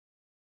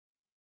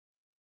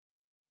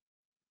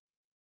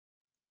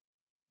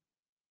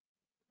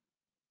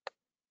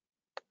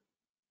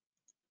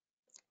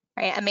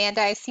All right,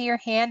 Amanda, I see your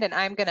hand and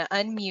I'm going to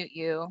unmute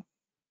you.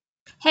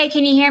 Hey,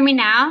 can you hear me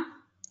now?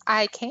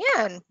 I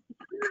can.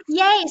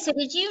 Yay! So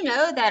did you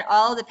know that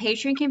all the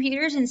patron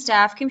computers and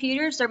staff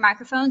computers, their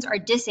microphones are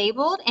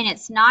disabled and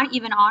it's not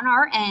even on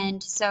our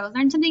end? So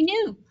learned something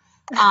new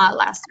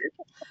last week.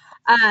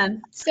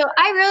 So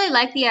I really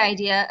like the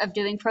idea of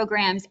doing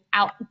programs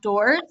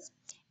outdoors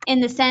in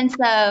the sense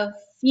of,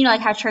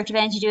 like how church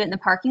events, you do it in the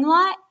parking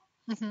lot.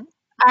 Hmm.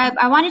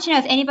 I wanted to know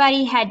if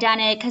anybody had done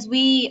it because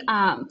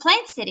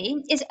Plant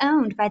City is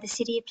owned by the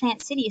city of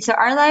Plant City. So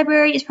our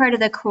library is part of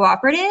the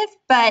cooperative.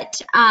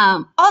 But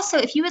also,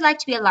 if you would like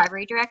to be a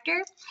library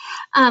director,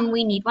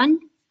 we need one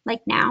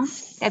like now.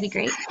 That'd be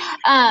great.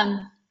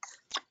 Um,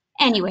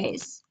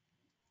 anyways,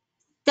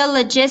 the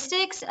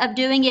logistics of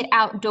doing it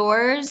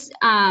outdoors.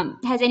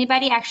 Has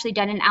anybody actually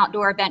done an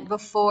outdoor event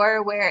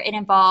before where it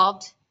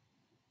involved?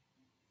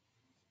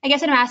 I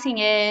guess what I'm asking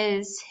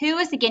is, who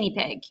was the guinea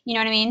pig? You know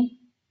what I mean?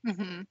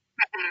 Hmm.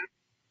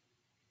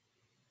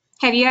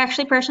 Have you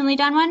actually personally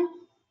done one?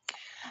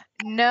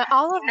 No,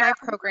 all of my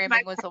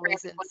programming was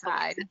always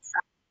inside,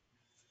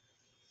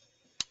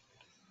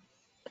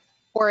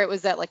 or it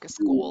was at like a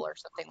school or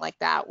something like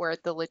that, where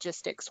the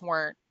logistics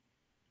weren't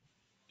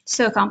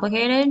So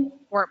complicated.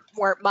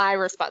 weren't my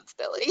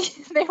responsibility.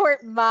 They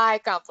weren't my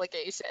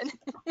complication.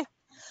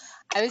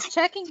 I was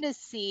checking to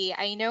see.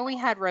 I know we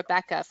had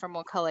Rebecca from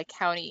McCullough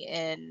County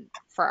in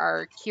for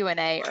our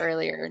Q&A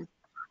earlier, and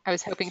I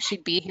was hoping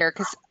she'd be here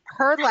because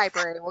her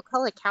library,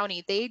 McCullough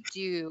County, they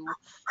do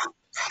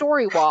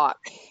story walk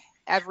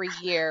every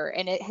year,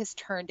 and it has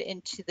turned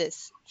into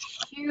this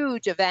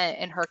huge event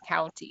in her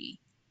county.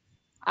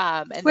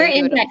 And Where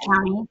they do is it. that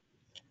county?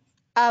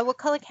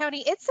 McCullough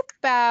County, it's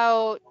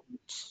about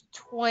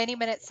 20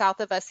 minutes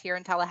south of us here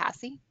in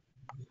Tallahassee.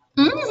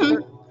 So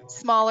they're Mm-hmm.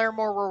 smaller,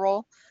 more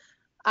rural.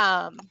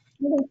 Um,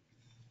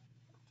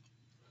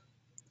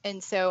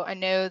 and so I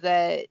know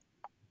that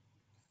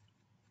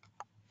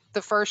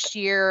the first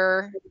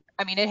year,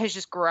 I mean, it has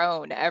just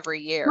grown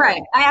every year.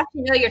 Right. I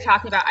actually know what you're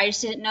talking about. I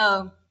just didn't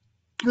know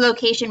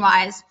location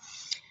wise.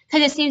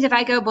 Because it seems if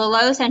I go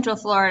below Central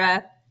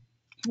Florida,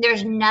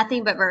 there's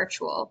nothing but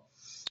virtual.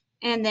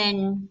 And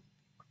then,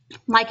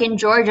 like in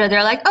Georgia,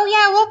 they're like, oh,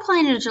 yeah, we'll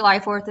plan a July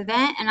 4th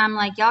event. And I'm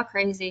like, y'all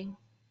crazy.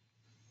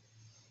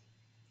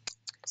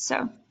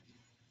 So,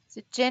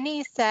 So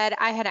Jenny said,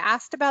 I had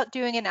asked about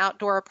doing an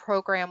outdoor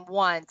program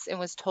once and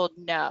was told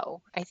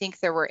no. I think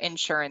there were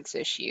insurance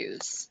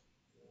issues.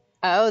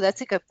 Oh, that's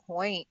a good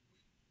point.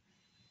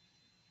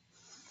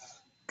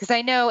 Because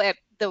I know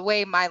the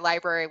way my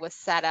library was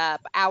set up,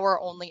 our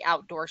only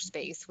outdoor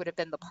space would have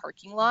been the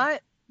parking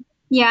lot.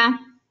 yeah.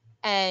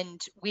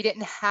 And we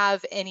didn't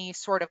have any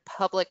sort of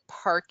public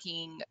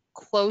parking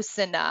close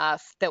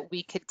enough that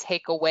we could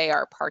take away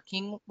our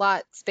parking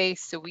lot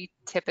space. So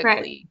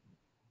Right.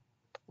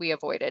 we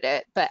avoided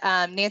it. But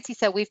Nancy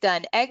said we've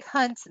done egg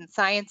hunts and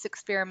science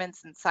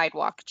experiments and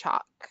sidewalk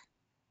chalk.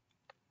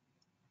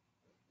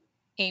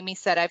 Amy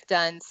said I've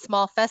done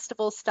small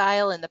festival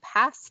style in the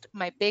past.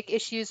 My big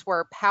issues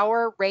were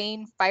power,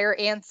 rain, fire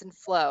ants, and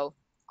flow.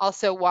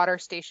 Also, water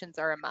stations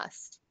are a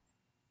must.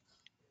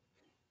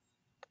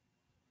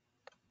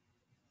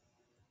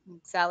 And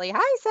Sally,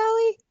 hi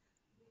Sally.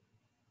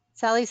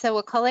 Sally said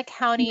Wakulla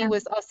County Yeah.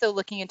 was also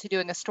looking into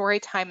doing a story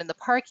time in the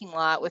parking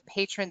lot with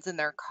patrons in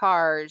their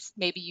cars,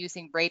 maybe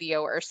using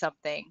radio or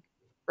something.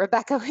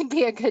 Rebecca would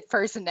be a good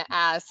person to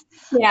ask.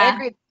 I Yeah.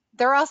 agree.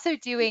 They're also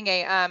doing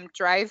a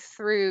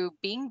drive-through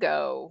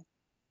bingo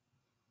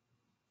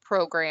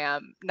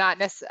program. Not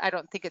necessarily, I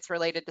don't think it's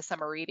related to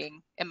summer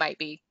reading. It might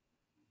be.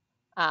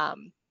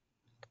 Um,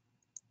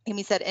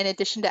 Amy said, in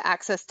addition to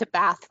access to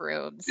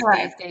bathrooms,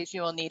 Right. these days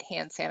you will need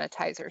hand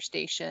sanitizer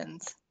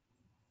stations.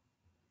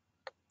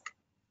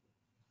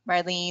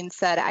 Marlene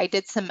said, I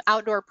did some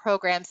outdoor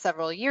programs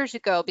several years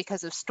ago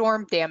because of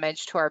storm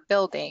damage to our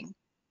building.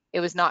 It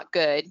was not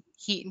good.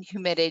 Heat and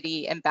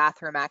humidity and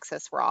bathroom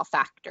access were all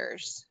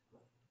factors.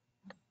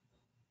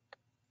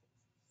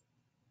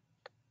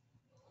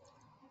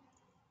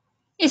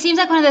 It seems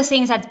like one of those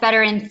things that's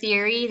better in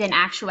theory than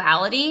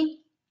actuality.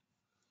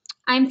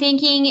 I'm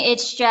thinking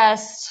it's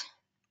just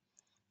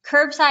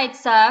curbside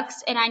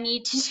sucks and I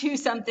need to do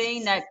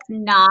something that's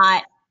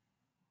not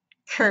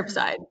Mhm.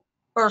 curbside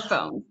or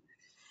phone.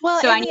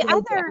 Well, So I and need the to,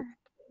 other,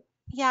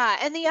 yeah,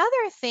 and the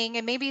other thing,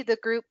 and maybe the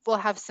group will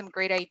have some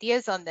great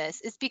ideas on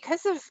this, is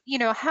because of,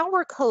 how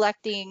we're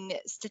collecting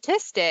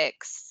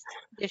statistics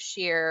this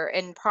year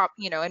and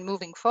and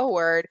moving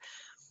forward,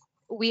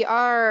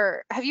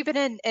 have you been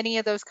in any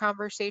of those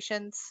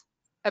conversations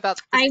about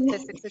the I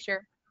statistics this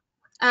year?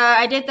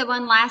 I did the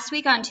one last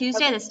week on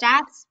Tuesday, Okay. the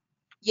stats.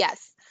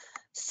 Yes.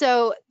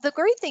 So the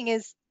great thing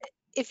is,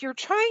 if you're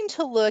trying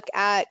to look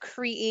at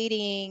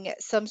creating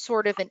some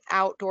sort of an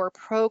outdoor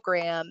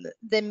program,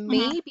 then Hmm.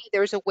 maybe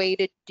there's a way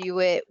to do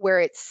it where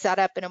it's set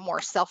up in a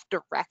more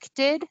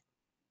self-directed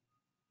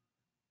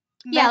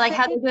Yeah, like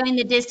how method. they're doing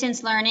the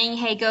distance learning.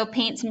 Hey, go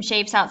paint some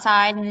shapes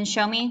outside and then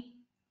show me.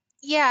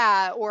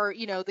 Yeah, or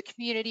the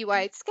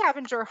community-wide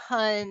scavenger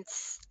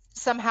hunts.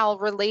 somehow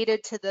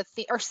related to the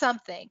theme or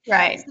something.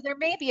 Right. So there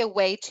may be a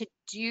way to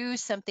do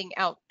something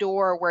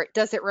outdoor where it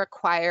doesn't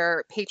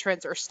require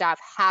patrons or staff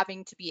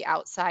having to be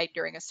outside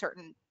during a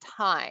certain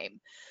time.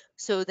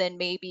 So then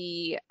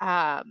maybe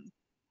that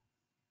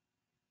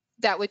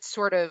would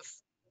sort of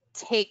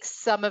take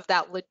some of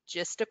that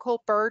logistical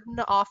burden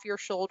off your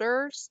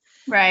shoulders.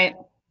 Right.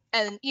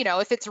 And, you know,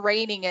 if it's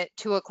raining at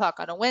 2 o'clock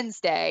on a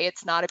Wednesday,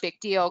 it's not a big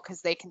deal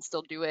because they can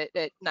still do it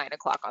at 9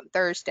 o'clock on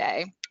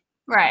Thursday.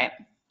 Right.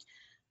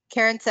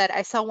 Karen said,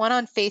 I saw one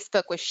on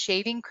Facebook with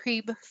shaving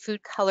cream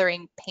food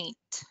coloring paint.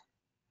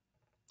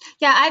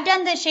 Yeah, I've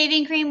done the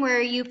shaving cream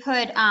where you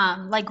put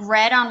like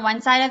red on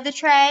one side of the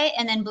tray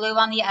and then blue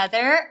on the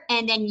other,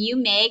 and then you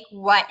make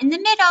what in the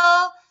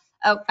middle?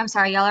 Oh, I'm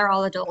sorry, y'all are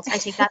all adults. I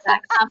take that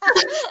back.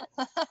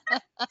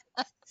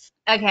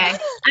 Okay,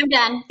 I'm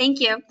done. Thank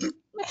you.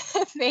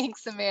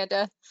 Thanks,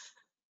 Amanda.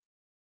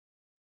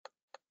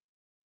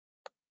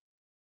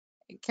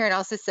 Karen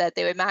also said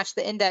they would match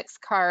the index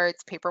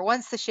cards paper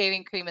once the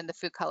shaving cream and the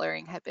food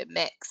coloring had been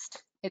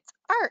mixed. It's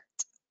art.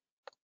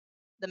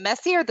 The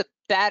messier, the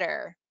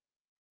better.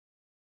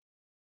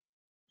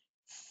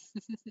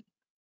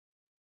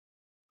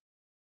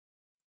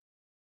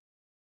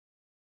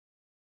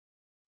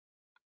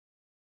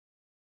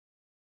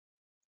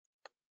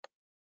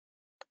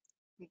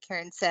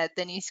 Karen said,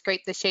 then you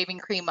scrape the shaving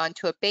cream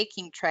onto a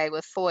baking tray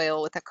with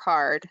foil with a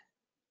card.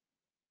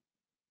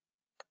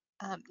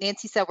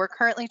 Nancy said, we're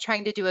currently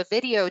trying to do a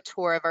video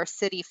tour of our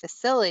city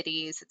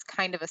facilities. It's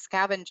kind of a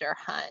scavenger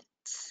hunt.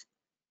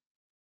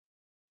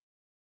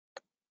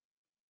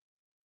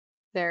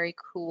 Very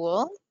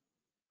cool.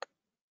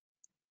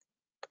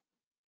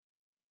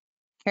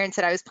 Karen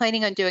said, I was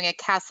planning on doing a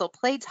castle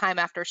playtime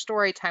after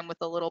story time with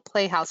a little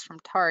playhouse from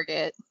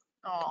Target.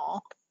 Oh.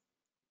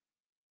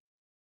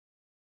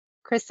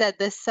 Chris said,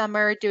 this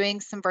summer doing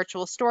some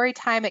virtual story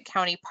time at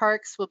county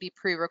parks will be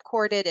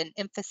pre-recorded and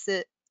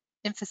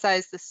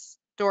emphasize the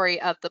story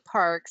of the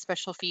park,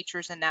 special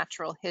features, and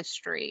natural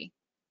history.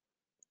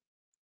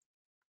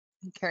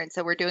 And Karen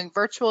said, we're doing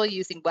virtual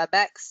using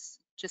WebEx,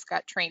 just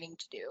got training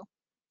to do.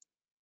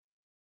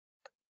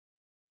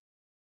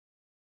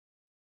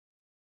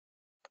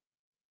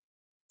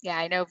 Yeah,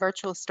 I know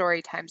virtual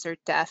story times are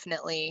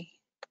definitely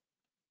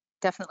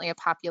a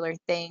popular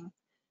thing.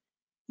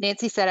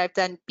 Nancy said, I've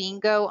done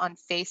bingo on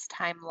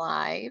FaceTime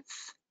Live.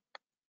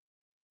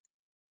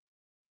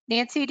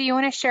 Nancy, do you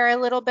want to share a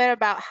little bit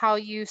about how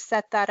you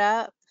set that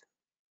up?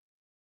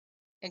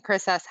 And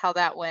Chris asked how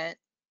that went.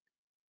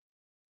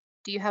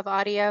 Do you have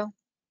audio?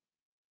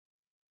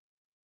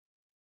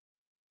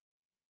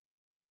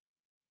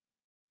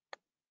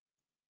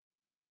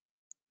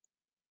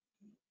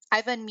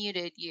 I've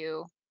unmuted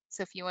you.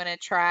 So if you want to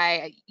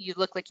try, you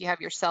look like you have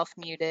yourself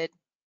muted.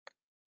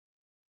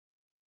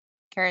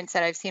 Karen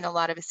said, I've seen a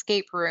lot of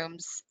escape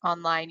rooms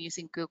online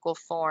using Google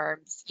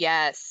Forms.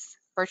 Yes,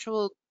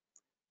 virtual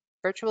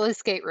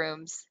escape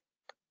rooms.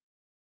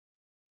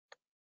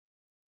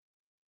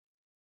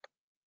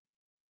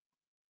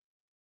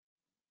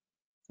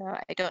 So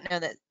I don't know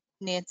that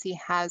Nancy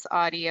has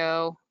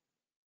audio.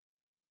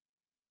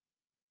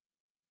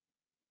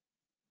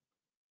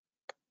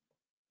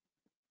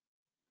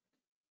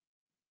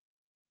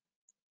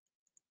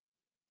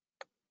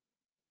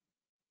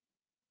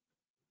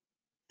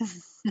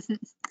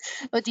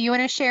 Well, do you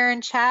want to share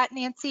in chat,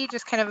 Nancy,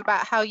 just kind of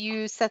about how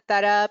you set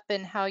that up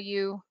and how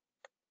you've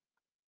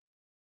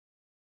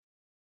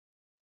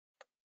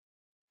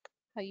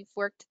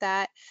worked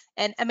that?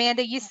 And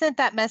Amanda, you sent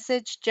that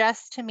message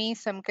just to me,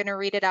 so I'm going to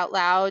read it out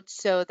loud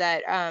so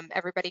that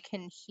everybody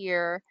can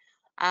hear.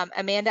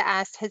 Amanda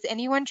asked, has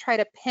anyone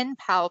tried a pen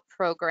pal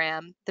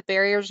program? The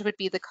barriers would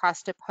be the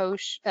cost of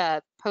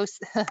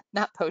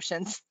not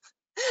potions,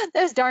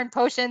 those darn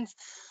potions.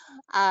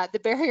 The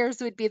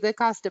barriers would be the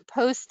cost of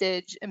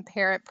postage and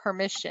parent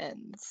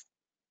permissions.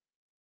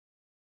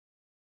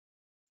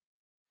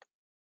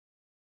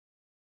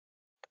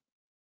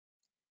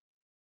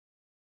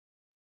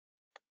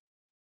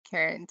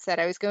 Karen said,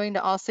 I was going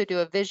to also do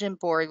a vision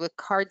board with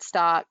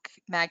cardstock,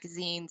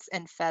 magazines,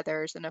 and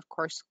feathers, and of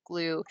course,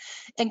 glue.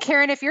 And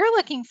Karen, if you're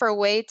looking for a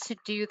way to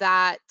do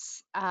that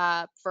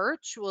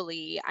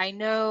virtually, I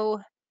know,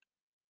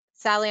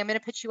 Sally, I'm going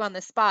to put you on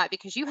the spot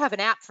because you have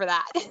an app for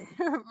that,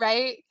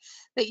 right?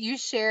 That you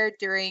shared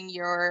during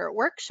your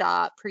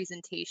workshop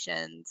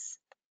presentations.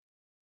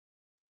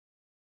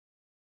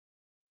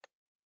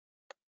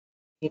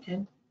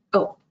 Muted.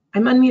 Oh,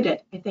 I'm unmuted,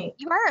 I think.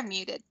 You are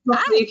unmuted.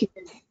 Hopefully you can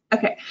hear me.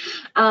 Okay.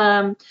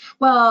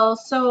 Well,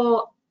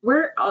 so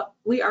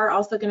we are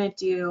also going to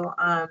do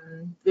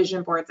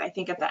vision boards, I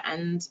think, at the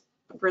end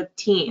for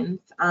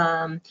teens.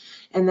 And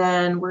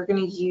then we're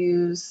going to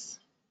use,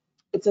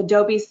 it's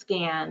Adobe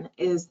Scan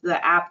is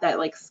the app that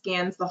like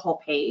scans the whole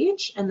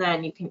page, and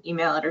then you can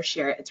email it or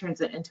share it. It turns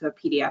it into a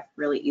PDF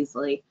really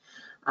easily.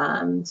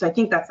 So I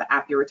think that's the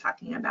app you were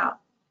talking about.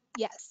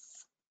 Yes.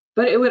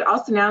 But it would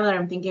also, now that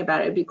I'm thinking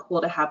about it, it'd be cool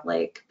to have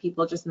like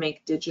people just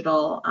make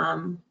digital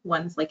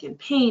ones like in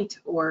Paint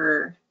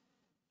or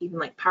even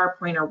like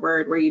PowerPoint or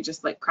Word where you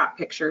just like crop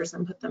pictures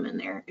and put them in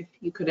there if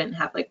you couldn't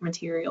have like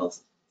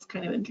materials. It's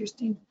kind of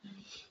interesting.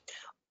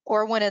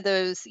 Or one of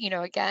those, you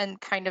know, again,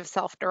 kind of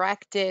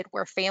self-directed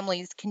where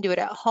families can do it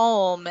at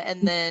home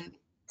and then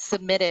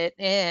submit it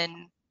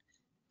in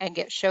and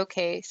get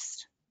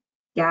showcased.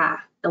 Yeah,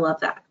 I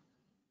love that.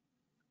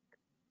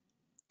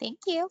 Thank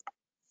you.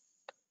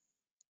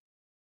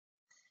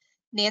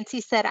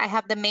 Nancy said, I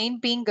have the main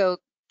bingo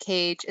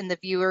cage and the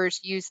viewers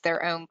use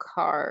their own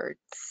cards.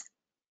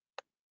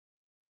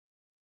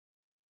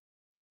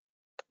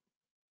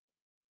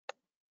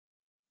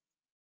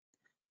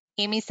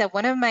 Amy said,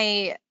 one of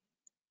my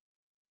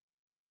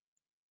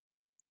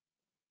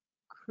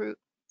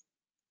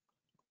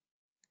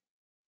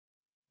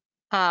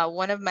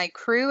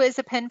crew is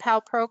a pen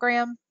pal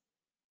program.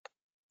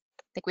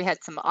 I think we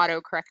had some auto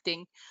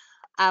correcting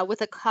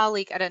with a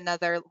colleague at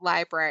another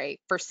library.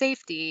 For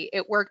safety,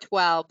 it worked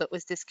well, but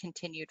was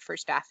discontinued for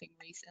staffing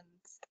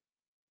reasons.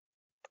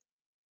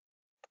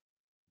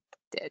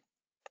 Did.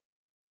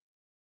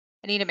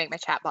 I need to make my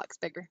chat box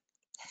bigger.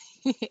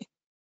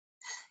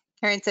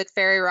 Karen said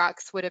fairy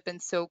rocks would have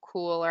been so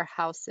cool, or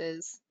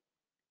houses.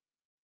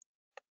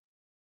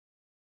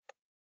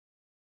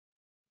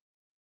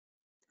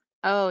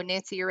 Oh,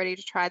 Nancy, you're ready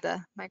to try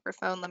the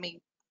microphone. Let me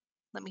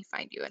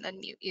find you and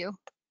unmute you.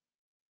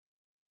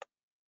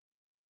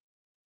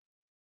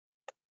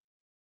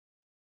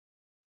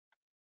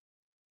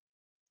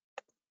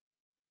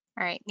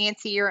 All right,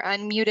 Nancy, you're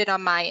unmuted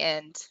on my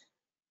end.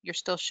 You're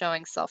still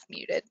showing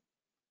self-muted.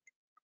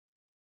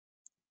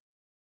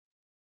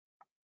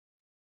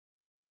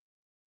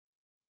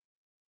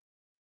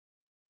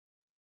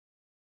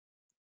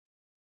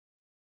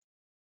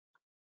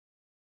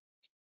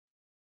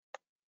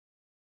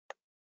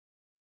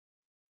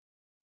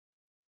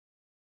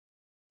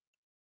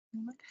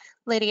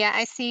 Lydia,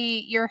 I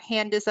see your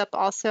hand is up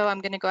also. I'm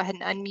going to go ahead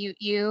and unmute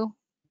you.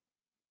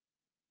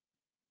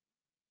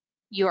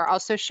 You are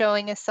also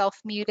showing as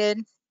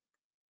self-muted.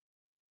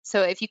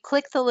 So if you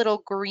click the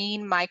little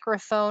green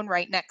microphone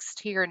right next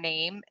to your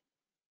name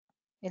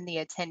in the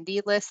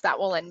attendee list, that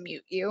will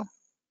unmute you.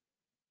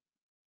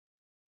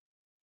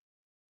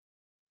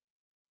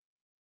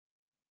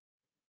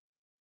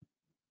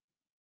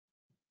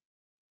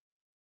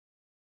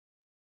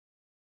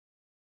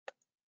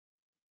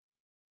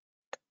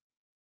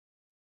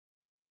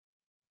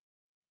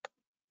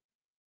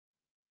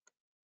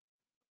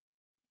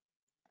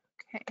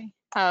 Okay.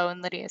 Oh,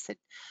 and Lydia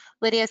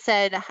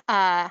said,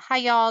 hi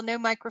y'all, no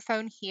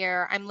microphone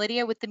here. I'm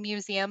Lydia with the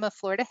Museum of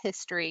Florida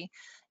History,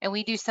 and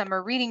we do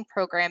summer reading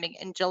programming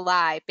in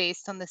July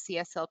based on the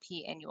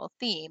CSLP annual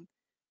theme.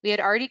 We had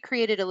already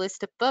created a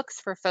list of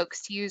books for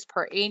folks to use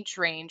per age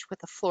range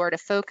with a Florida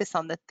focus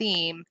on the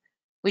theme.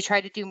 We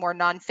try to do more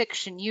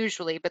nonfiction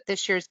usually, but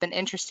this year's been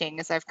interesting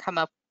as I've come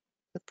up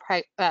with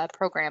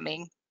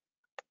programming.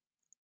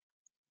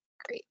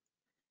 Great.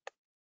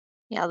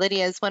 Yeah,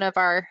 Lydia is one of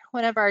our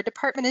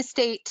Department of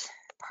State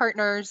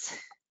partners.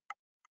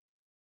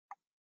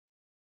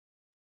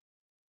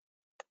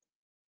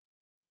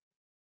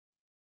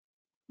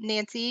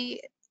 Nancy,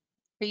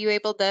 are you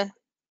able to?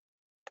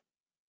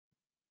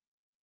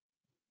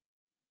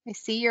 I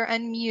see you're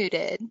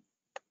unmuted.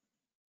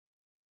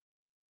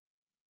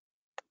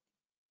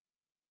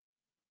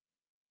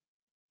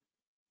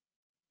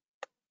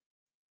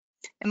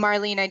 And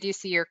Marlene, I do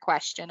see your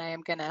question. I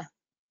am gonna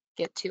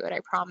get to it, I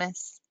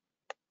promise.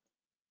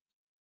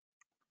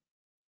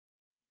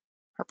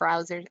 Her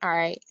browser, all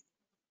right.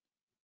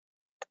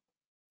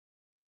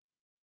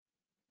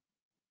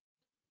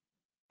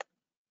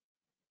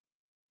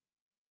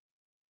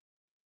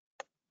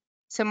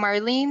 So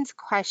Marlene's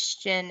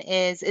question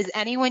is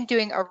anyone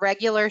doing a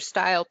regular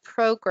style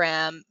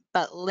program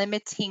but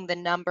limiting the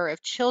number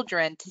of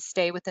children to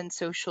stay within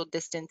social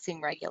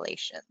distancing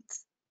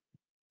regulations?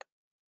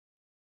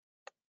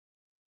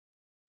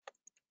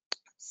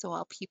 So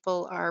while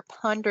people are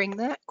pondering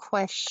that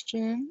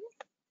question,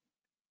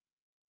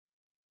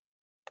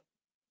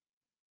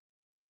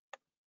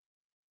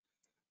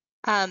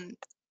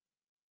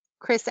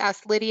 Chris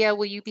asked Lydia,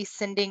 will you be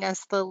sending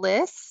us the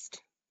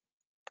list?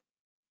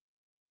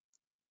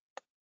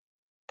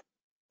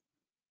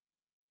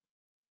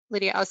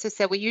 Lydia also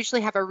said, we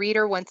usually have a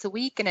reader once a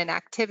week and an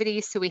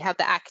activity, so we have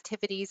the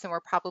activities and we're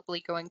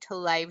probably going to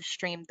live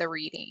stream the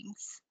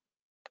readings.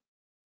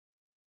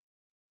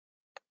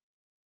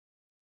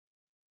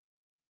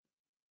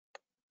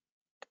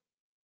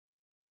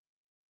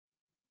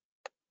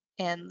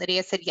 And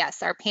Lydia said,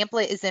 yes, our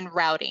pamphlet is in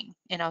routing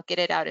and I'll get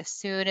it out as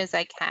soon as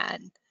I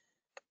can.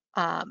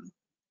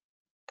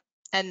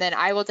 And then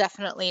I will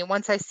definitely,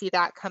 once I see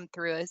that come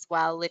through as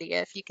well,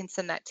 Lydia, if you can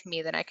send that to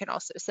me, then I can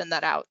also send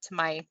that out to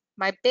my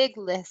big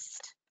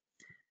list.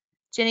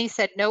 Jenny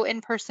said no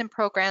in-person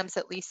programs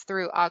at least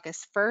through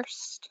August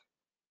 1st.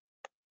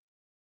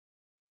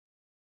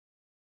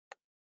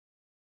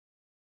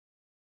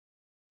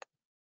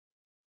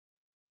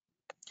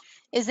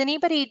 Is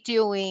anybody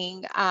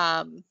doing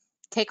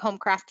take-home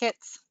craft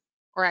kits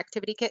or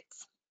activity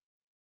kits?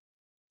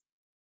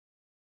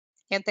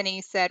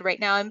 Anthony said, right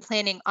now I'm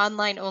planning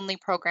online only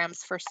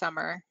programs for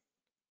summer.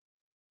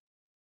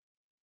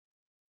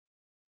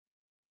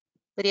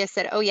 Lydia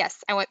said, oh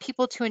yes, I want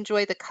people to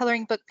enjoy the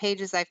coloring book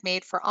pages I've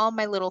made for all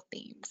my little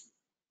themes.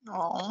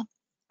 Oh.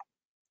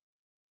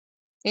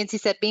 Nancy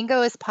said,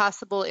 bingo is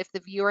possible if the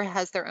viewer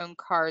has their own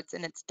cards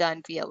and it's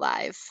done via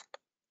live.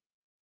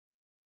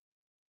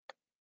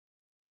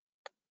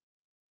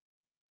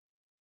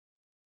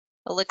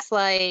 It looks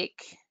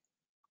like,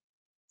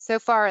 so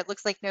far, it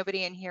looks like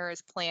nobody in here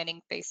is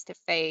planning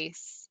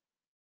face-to-face.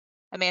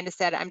 Amanda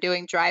said, I'm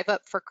doing drive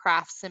up for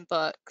crafts and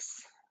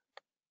books.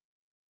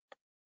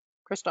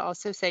 Crystal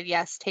also said,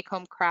 yes, take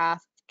home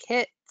craft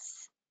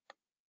kits,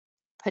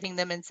 putting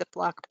them in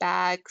Ziploc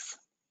bags.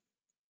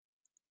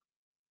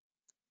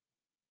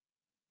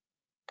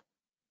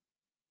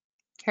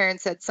 Karen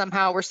said,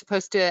 somehow we're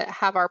supposed to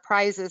have our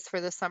prizes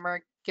for the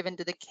summer given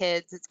to the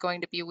kids. It's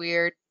going to be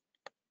weird.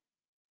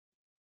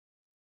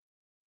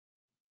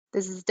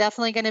 This is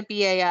definitely going to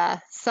be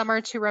a summer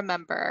to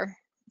remember.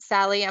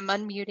 Sally, I'm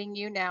unmuting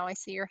you now. I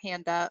see your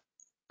hand up.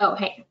 Oh,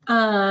 hey.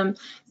 So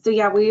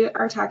yeah, we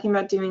are talking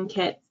about doing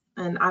kits,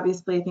 and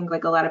obviously I think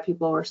like a lot of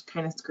people were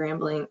kind of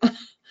scrambling.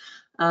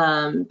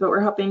 But we're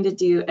hoping to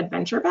do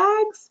adventure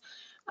bags,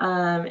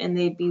 and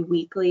they'd be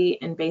weekly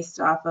and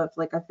based off of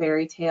like a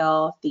fairy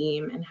tale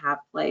theme and have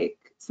like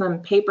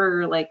some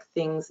paper like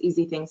things,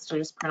 easy things to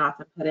just print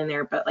off and put in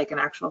there, but like an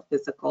actual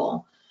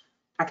physical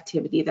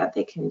activity that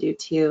they can do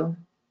too.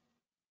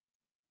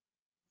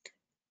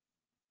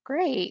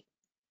 Great.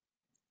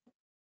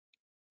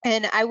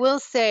 And I will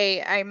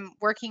say I'm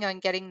working on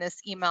getting this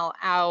email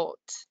out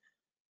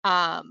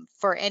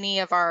for any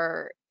of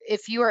our,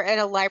 if you are at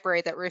a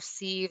library that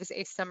receives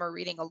a summer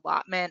reading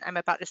allotment, I'm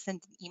about to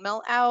send an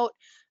email out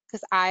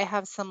because I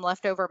have some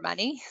leftover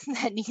money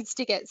that needs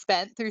to get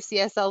spent through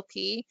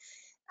CSLP,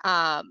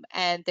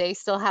 and they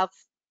still have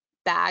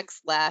bags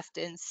left.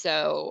 And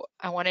so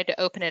I wanted to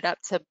open it up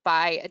to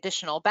buy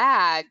additional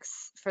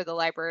bags for the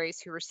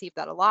libraries who receive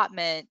that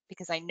allotment,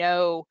 because I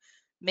know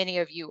many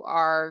of you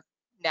are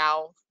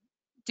now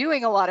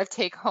doing a lot of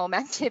take-home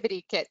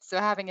activity kits. So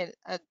having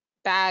a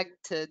bag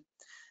to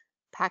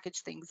package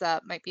things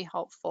up might be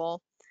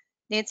helpful.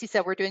 Nancy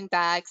said we're doing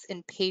bags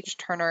in Page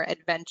Turner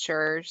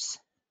Adventures.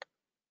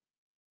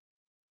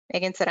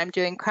 Megan said I'm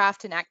doing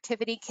craft and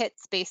activity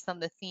kits based on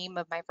the theme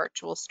of my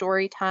virtual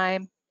story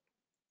time.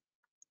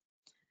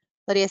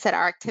 Lydia said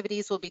our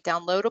activities will be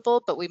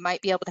downloadable, but we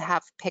might be able to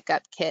have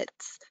pickup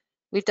kits.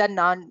 We've done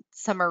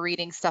non-summer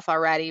reading stuff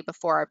already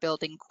before our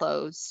building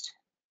closed.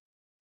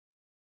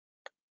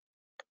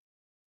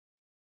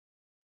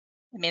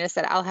 Amanda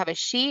said I'll have a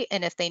sheet,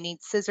 and if they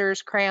need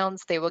scissors,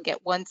 crayons, they will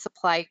get one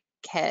supply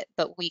kit,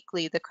 but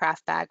weekly the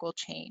craft bag will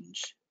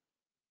change.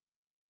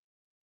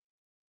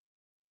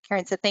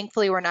 Karen said,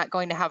 thankfully, we're not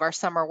going to have our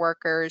summer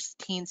workers,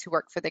 teens who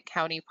work for the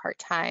county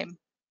part-time.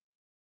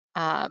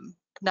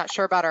 Not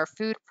sure about our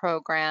food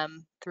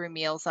program through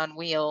Meals on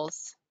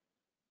Wheels.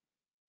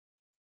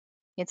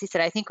 Nancy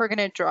said, I think we're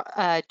going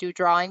to do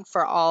drawing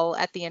for all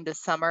at the end of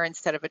summer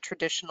instead of a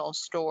traditional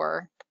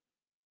store.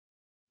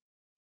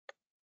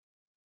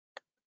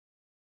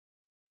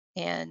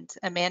 And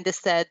Amanda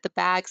said the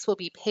bags will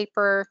be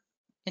paper,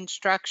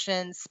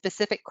 instructions,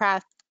 specific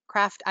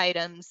craft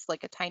items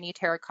like a tiny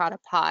terracotta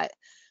pot,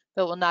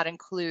 but will not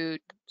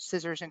include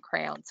scissors and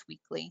crayons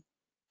weekly.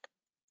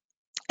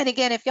 And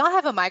again, if y'all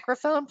have a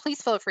microphone,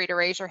 please feel free to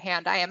raise your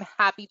hand. I am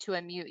happy to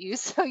unmute you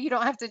so you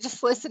don't have to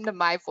just listen to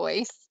my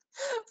voice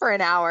for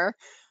an hour.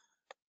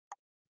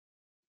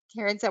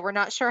 Karen said, we're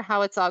not sure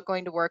how it's all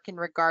going to work in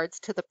regards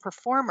to the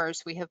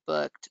performers we have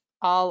booked.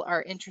 All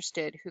are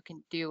interested who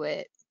can do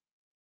it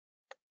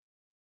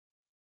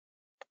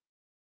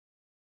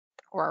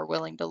or are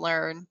willing to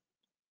learn.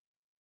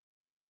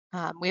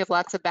 We have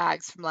lots of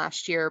bags from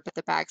last year, but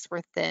the bags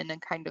were thin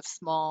and kind of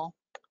small.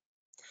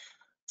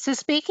 So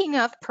speaking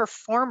of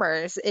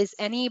performers, is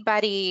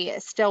anybody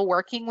still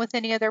working with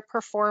any other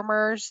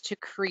performers to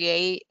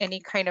create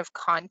any kind of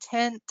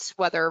content,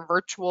 whether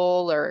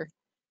virtual or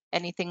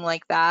anything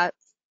like that?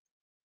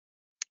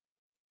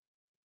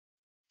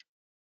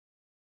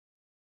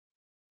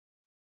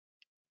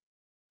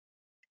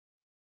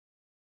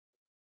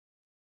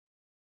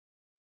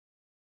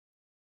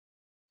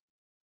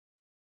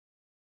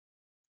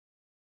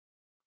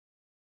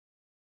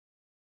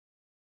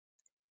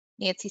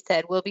 Nancy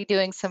said, we'll be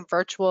doing some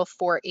virtual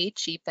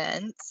 4-H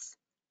events.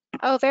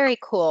 Oh, very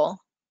cool.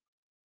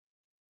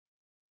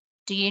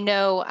 Do you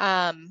know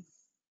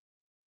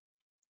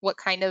what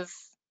kind of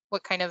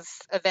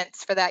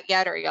events for that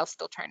yet, or are y'all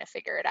still trying to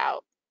figure it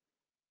out?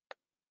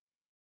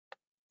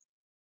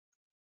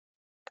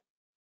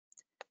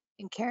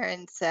 And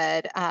Karen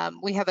said,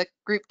 we have a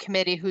group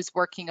committee who's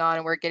working on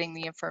and we're getting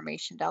the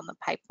information down the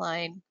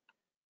pipeline.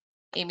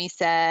 Amy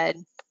said,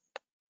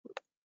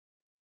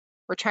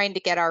 we're trying to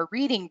get our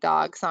reading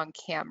dogs on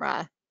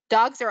camera.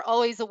 Dogs are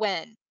always a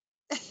win.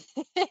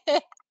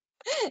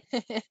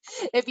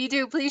 If you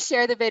do, please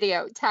share the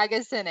video, tag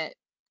us in it.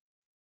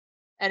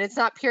 And it's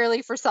not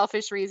purely for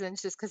selfish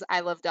reasons, just because I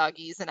love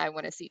doggies and I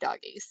want to see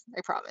doggies, I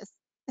promise.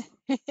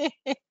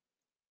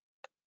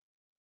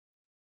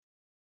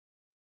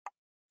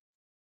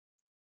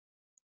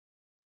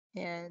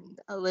 And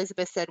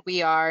Elizabeth said,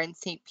 we are in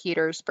St.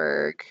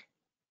 Petersburg.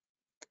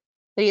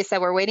 Lydia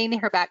said, we're waiting to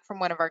hear back from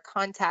one of our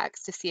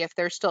contacts to see if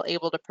they're still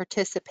able to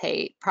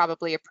participate,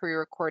 probably a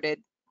pre-recorded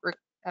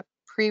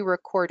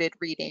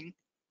reading.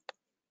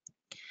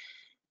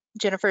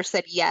 Jennifer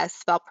said,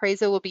 yes,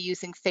 Valparaiso will be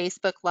using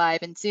Facebook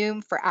Live and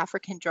Zoom for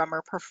African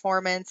Drummer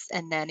Performance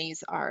and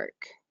Nanny's Arc.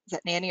 Is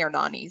that Nanny or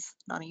Nani's?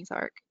 Nani's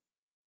Arc.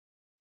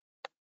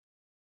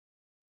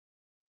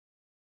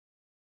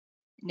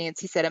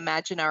 Nancy said,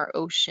 imagine our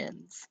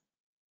oceans.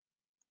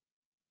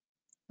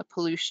 A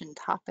pollution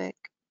topic.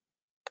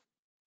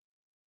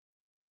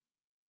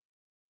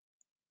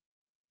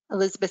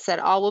 Elizabeth said,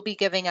 all will be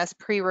giving us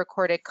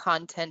pre-recorded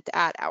content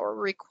at our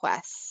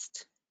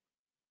request.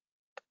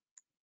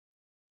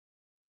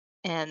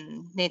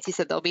 And Nancy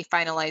said they'll be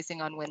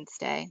finalizing on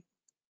Wednesday.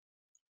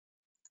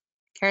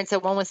 Karen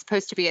said one was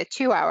supposed to be a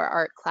 2-hour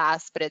art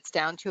class, but it's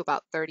down to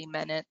about 30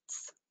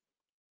 minutes.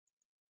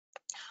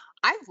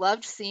 I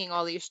loved seeing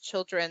all these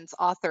children's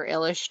author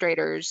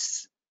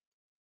illustrators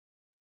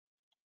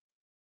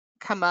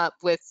come up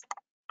with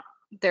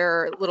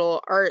their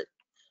little art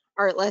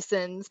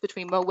lessons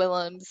between Mo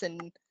Willems,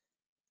 and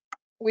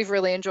we've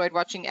really enjoyed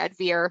watching Ed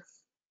Veer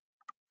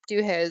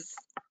do his.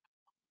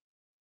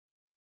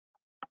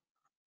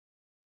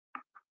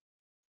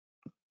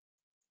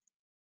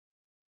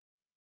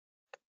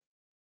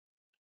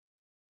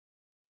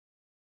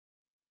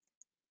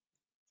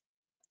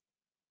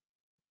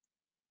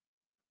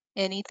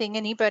 Anything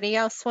anybody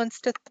else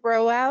wants to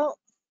throw out?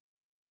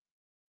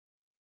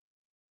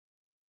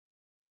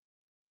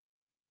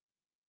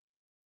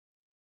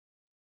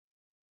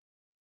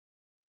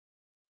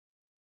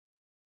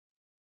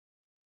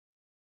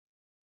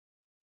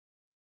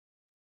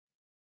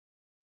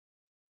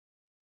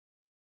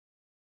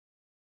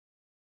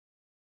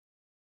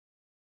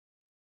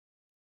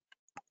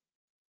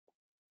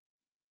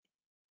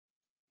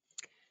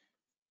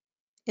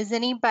 Is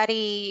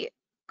anybody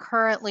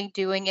currently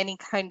doing any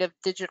kind of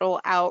digital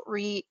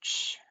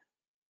outreach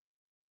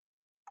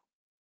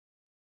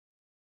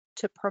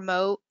to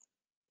promote?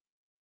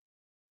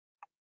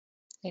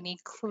 Any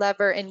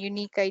clever and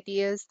unique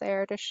ideas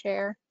there to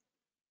share?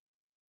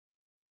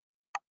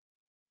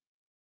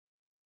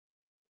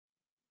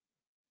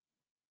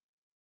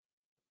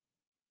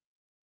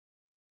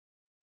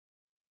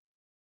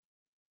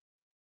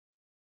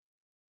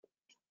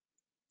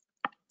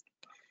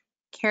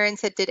 Karen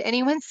said, did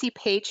anyone see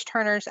Page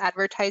Turner's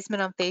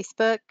advertisement on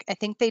Facebook? I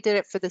think they did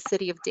it for the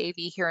city of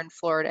Davie here in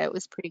Florida. It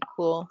was pretty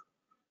cool.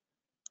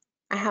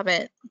 I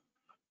haven't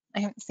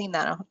seen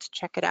that. I'll have to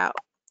check it out.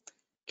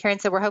 Karen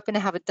said, we're hoping to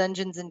have a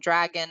Dungeons and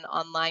Dragon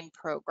online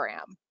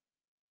program.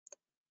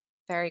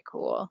 Very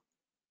cool.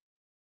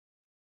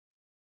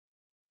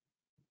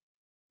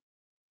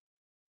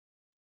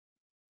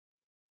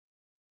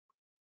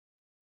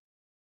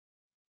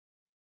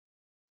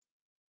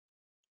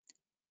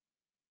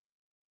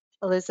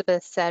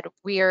 Elizabeth said,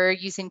 we are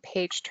using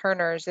Page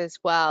Turner's as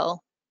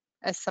well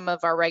as some of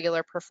our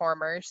regular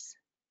performers.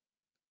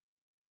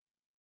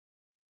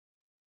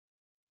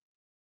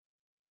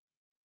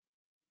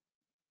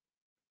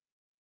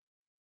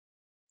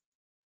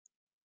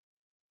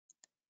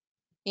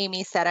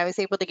 Amy said, I was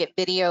able to get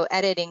video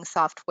editing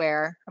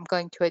software. I'm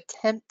going to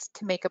attempt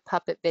to make a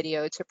puppet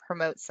video to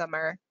promote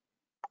summer.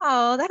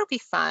 Oh, that'll be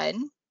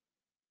fun.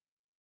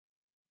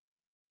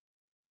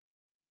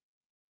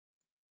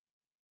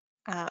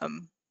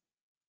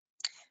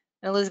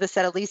 Elizabeth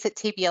said, at least at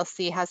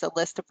TBLC has a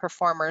list of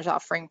performers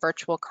offering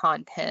virtual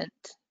content.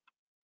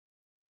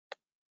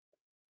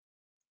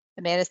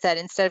 Amanda said,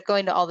 instead of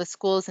going to all the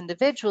schools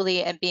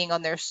individually and being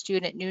on their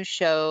student news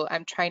show,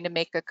 I'm trying to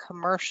make a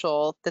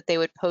commercial that they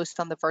would post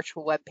on the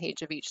virtual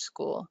webpage of each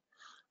school.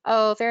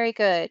 Oh, very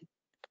good.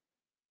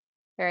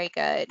 Very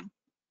good.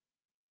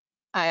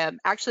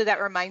 Actually,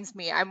 that reminds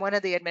me, I'm one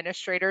of the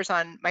administrators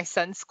on my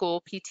son's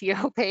school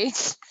PTO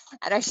page,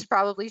 and I should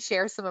probably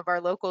share some of our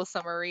local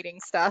summer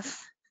reading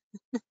stuff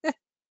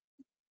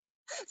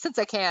since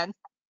I can.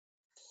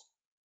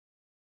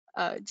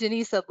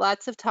 Jenny said,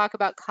 lots of talk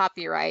about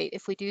copyright.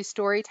 If we do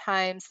story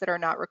times that are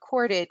not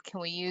recorded, can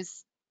we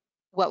use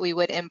what we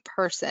would in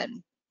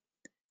person?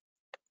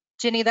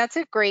 Jenny, that's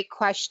a great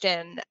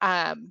question.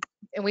 And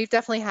we've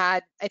definitely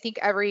had, I think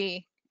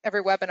every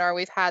webinar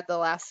we've had the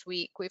last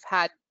week, we've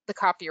had the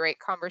copyright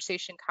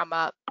conversation come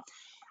up.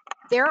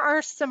 There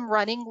are some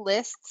running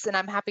lists, and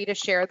I'm happy to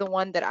share the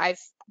one that I've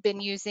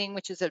been using,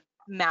 which is a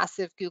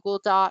massive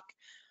Google Doc.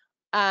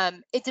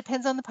 It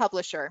depends on the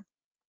publisher.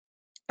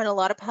 And a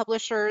lot of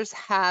publishers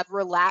have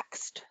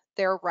relaxed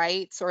their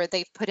rights, or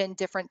they've put in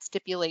different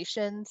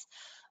stipulations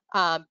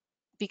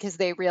because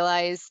they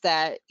realize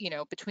that, you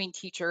know, between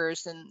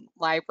teachers and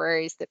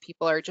libraries that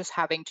people are just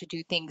having to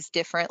do things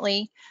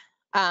differently.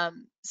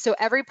 So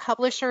every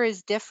publisher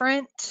is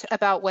different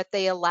about what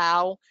they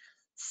allow.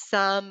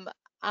 Some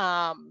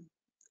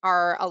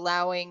are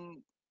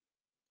allowing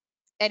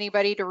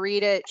anybody to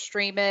read it,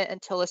 stream it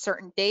until a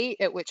certain date,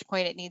 at which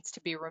point it needs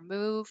to be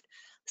removed.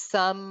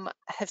 Some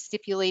have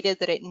stipulated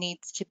that it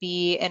needs to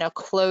be in a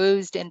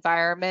closed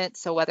environment.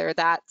 So whether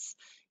that's,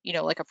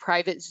 like a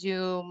private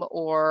Zoom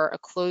or a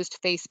closed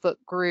Facebook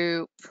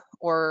group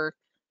or,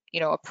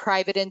 a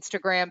private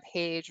Instagram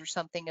page or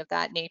something of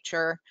that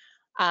nature.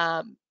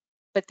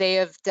 But they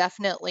have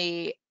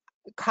definitely,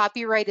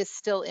 copyright is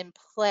still in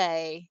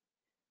play.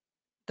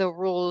 The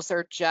rules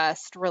are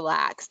just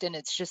relaxed and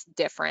it's just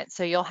different.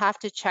 So you'll have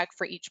to check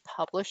for each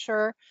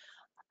publisher.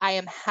 I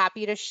am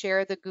happy to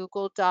share the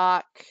Google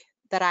Doc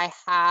that I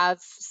have.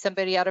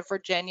 Somebody out of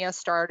Virginia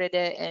started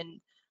it,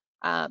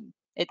 and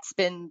it's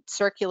been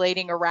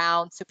circulating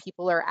around, so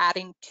people are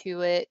adding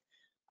to it.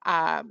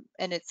 And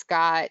it's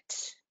got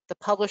the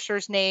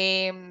publisher's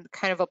name,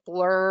 kind of a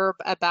blurb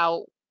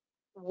about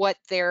what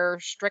their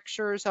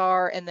strictures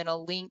are, and then a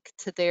link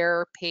to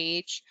their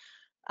page.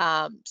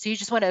 So you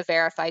just want to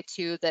verify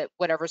too that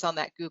whatever's on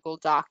that Google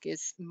Doc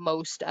is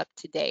most up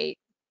to date.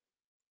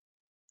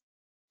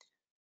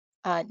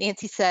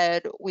 Nancy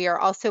said, we are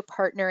also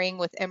partnering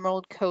with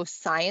Emerald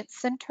Coast Science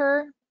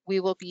Center. We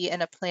will be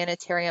in a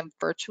planetarium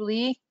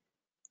virtually.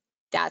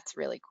 That's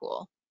really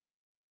cool.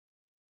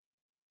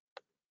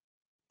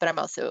 But I'm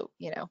also,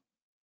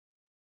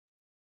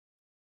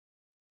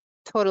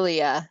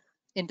 totally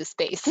into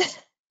space.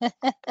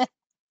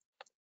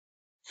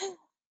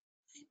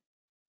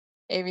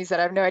 Amy said,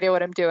 I have no idea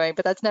what I'm doing,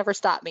 but that's never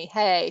stopped me.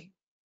 Hey,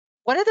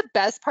 one of the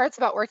best parts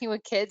about working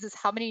with kids is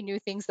how many new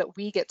things that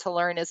we get to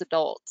learn as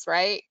adults,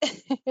 right?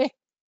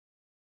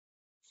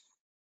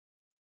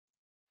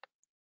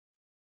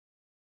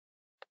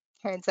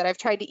 Karen said, I've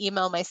tried to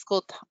email my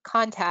school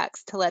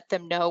contacts to let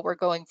them know we're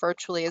going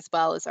virtually as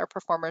well as our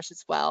performers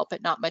as well,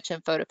 but not much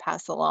info to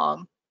pass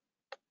along.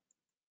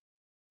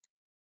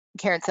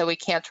 Karen said, we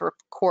can't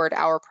record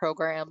our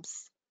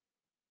programs.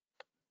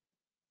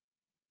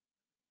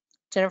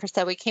 Jennifer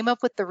said, we came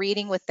up with the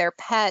reading with their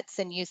pets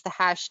and used the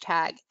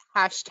hashtag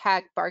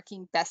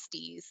barking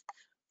besties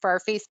for our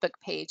Facebook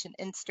page and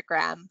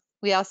Instagram.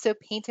 We also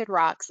painted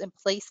rocks and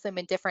placed them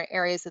in different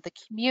areas of the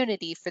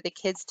community for the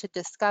kids to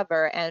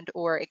discover and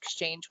or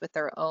exchange with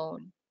their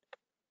own.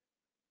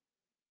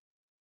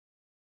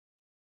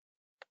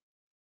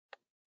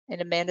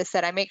 And Amanda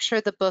said, I make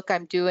sure the book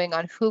I'm doing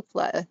on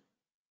Hoopla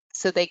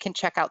so they can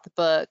check out the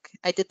book.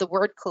 I did the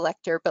word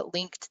collector, but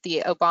linked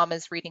the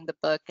Obamas reading the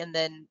book and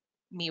then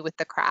me with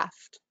the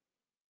craft.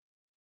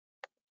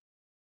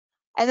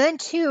 And then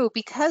too,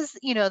 because,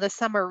 the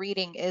summer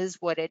reading is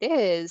what it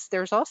is,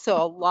 there's also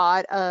a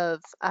lot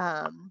of,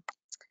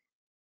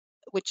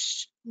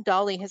 which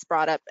Dolly has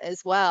brought up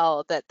as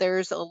well, that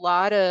there's a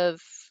lot of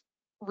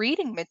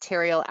reading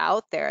material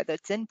out there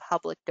that's in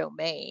public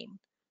domain.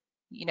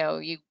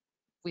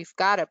 We've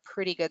got a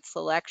pretty good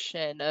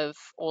selection of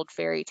old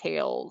fairy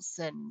tales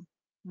and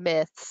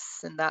myths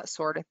and that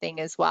sort of thing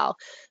as well.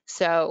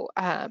 So,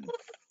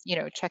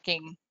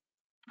 checking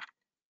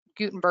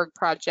Gutenberg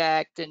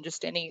Project and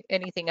just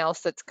anything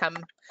else that's come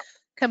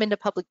into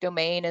public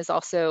domain is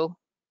also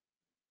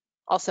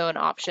an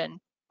option.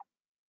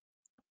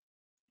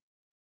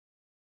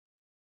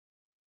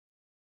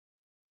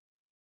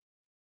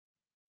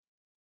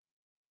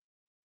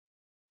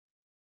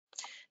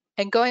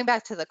 And going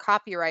back to the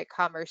copyright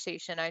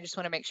conversation, I just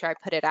want to make sure I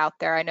put it out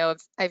there. I know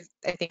I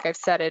think I've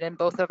said it in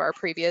both of our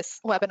previous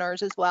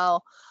webinars as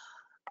well.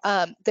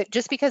 That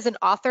just because an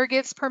author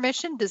gives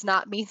permission does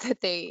not mean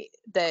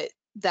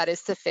that is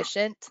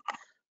sufficient.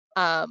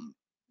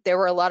 There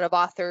were a lot of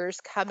authors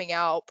coming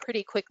out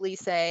pretty quickly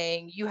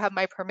saying, you have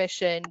my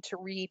permission to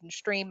read and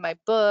stream my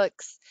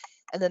books.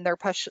 And then their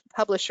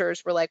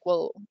publishers were like,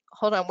 well,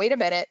 hold on, wait a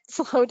minute,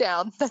 slow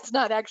down. That's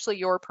not actually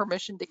your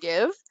permission to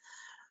give.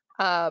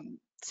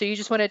 So you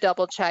just want to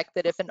double check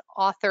that if an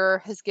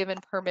author has given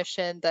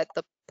permission, that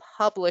the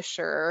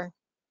publisher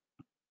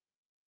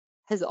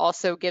has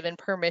also given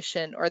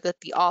permission, or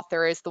that the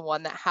author is the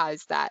one that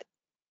has that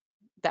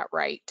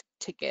right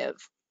to give.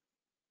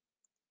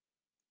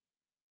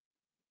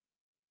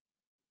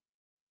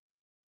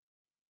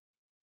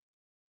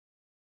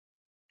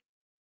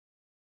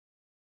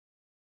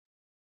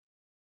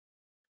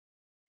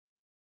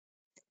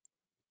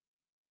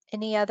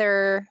 Any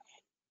other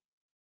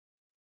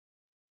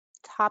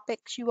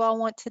topics you all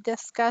want to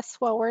discuss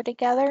while we're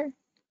together?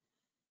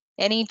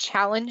 Any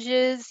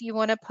challenges you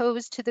want to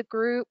pose to the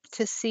group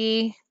to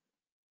see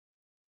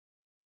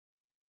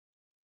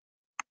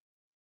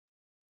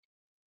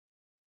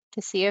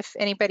if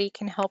anybody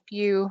can help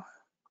you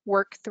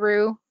work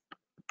through?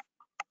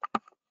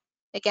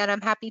 Again,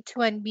 I'm happy to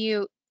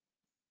unmute.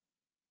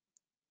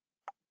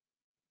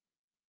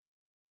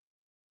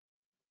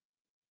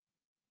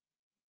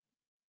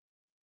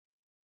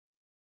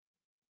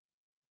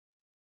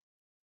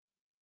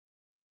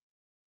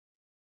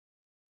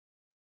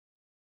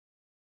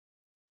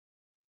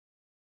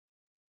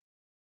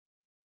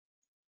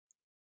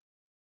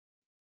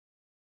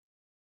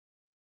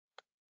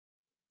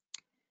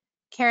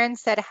 Karen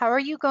said, how are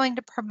you going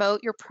to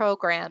promote your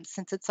program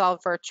since it's all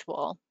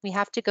virtual? We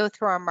have to go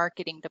through our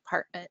marketing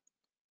department.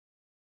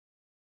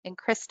 And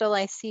Crystal,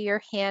 I see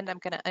your hand. I'm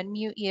going to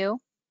unmute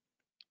you.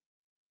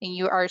 And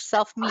you are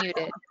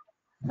self-muted.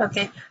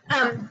 Okay.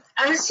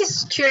 I was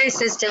just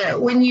curious as to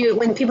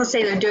when people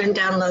say they're doing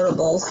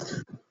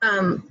downloadables,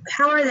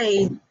 how are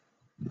they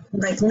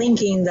like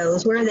linking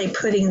those? Where are they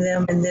putting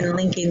them and then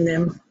linking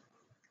them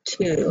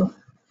to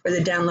for the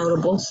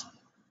downloadables?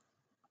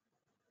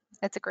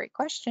 That's a great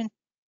question.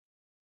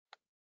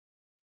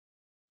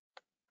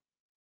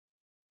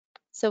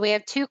 So we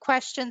have two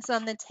questions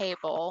on the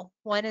table.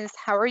 One is,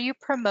 how are you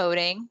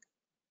promoting?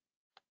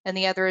 And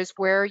the other is,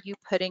 where are you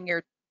putting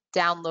your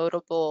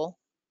downloadable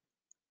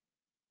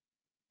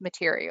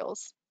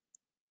materials?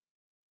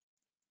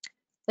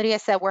 Lydia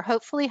said, we're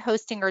hopefully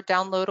hosting our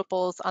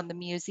downloadables on the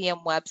museum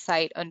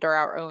website under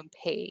our own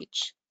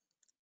page.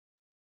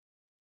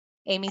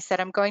 Amy said,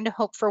 I'm going to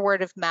hope for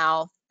word of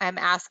mouth. I'm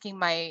asking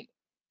my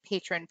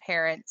patron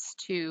parents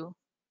to.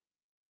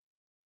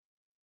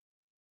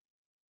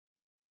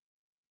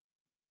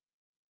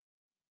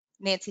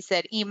 Nancy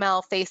said,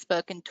 email,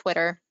 Facebook, and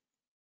Twitter.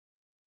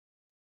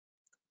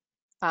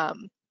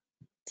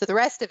 So the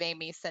rest of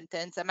Amy's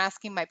sentence, I'm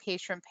asking my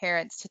patron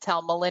parents to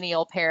tell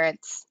millennial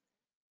parents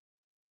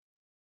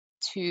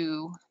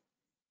to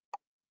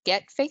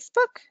get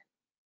Facebook.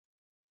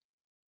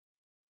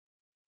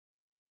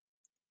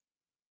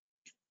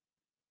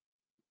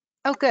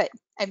 Oh, good.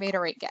 I made a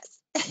right guess.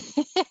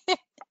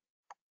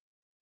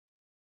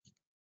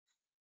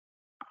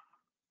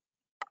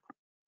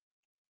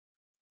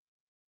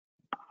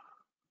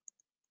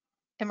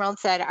 Emerald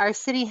said, our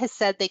city has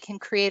said they can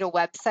create a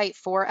website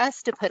for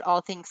us to put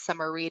all things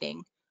summer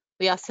reading.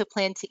 We also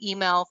plan to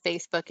email,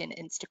 Facebook, and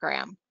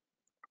Instagram.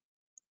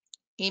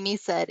 Amy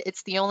said,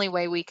 it's the only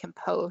way we can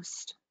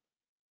post.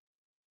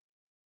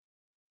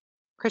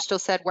 Crystal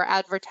said, we're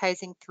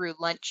advertising through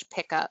lunch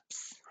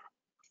pickups.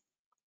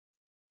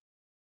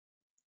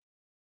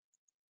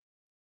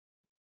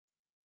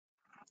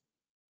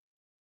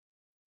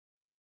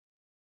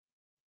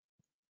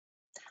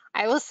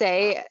 I will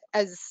say,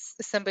 as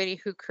somebody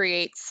who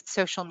creates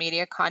social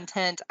media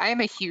content, I am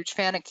a huge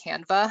fan of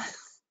Canva.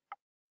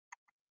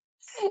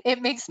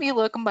 It makes me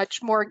look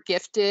much more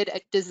gifted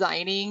at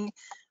designing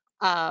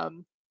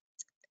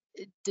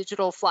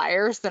digital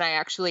flyers than I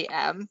actually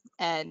am.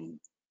 And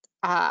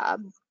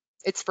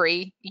it's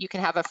free. You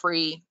can have a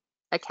free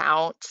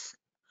account.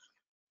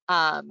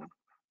 I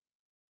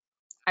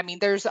mean,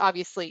 there's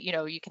obviously,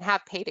 you can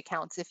have paid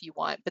accounts if you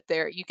want, but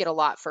there you get a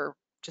lot for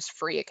just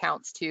free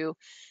accounts too.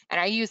 And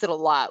I use it a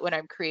lot when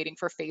I'm creating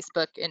for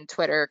Facebook and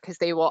Twitter because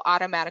they will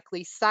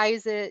automatically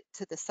size it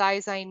to the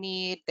size I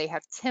need. They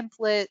have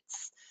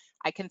templates.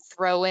 I can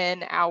throw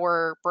in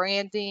our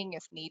branding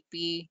if need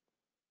be.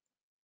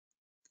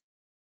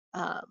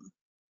 Yeah.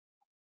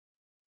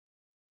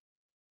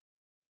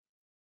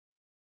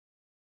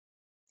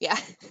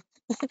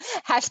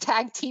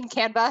 Hashtag Team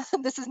Canva.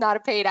 This is not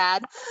a paid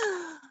ad.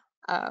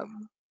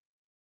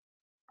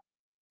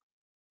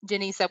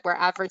 Jenny said we're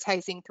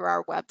advertising through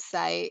our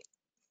website.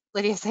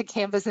 Lydia said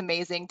Canva's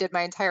amazing. Did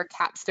my entire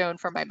capstone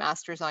for my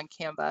master's on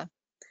Canva.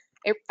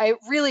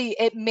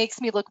 It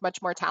makes me look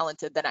much more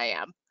talented than I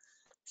am.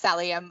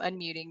 Sally, I'm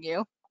unmuting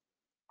you.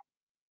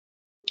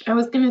 I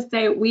was gonna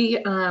say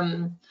we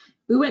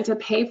went to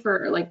pay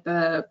for like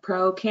the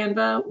pro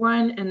Canva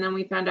one, and then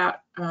we found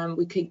out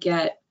we could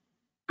get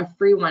a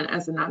free one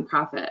as a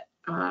nonprofit,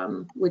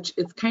 which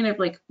is kind of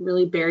like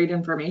really buried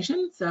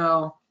information.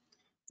 So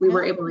we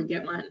were able to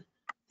get one.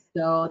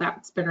 So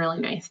that's been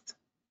really nice.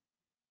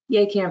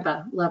 Yay,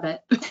 Canva, love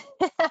it.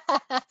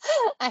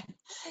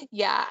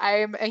 Yeah,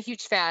 I'm a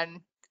huge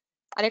fan.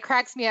 And it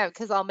cracks me up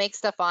because I'll make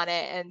stuff on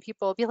it and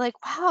people will be like,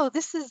 wow,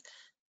 this is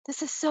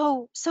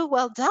so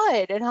well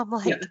done. And I'm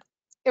like, yeah.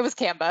 It was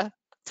Canva,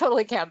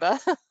 totally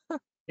Canva.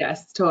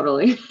 Yes,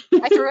 totally.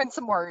 I threw in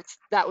some words,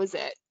 that was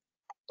it.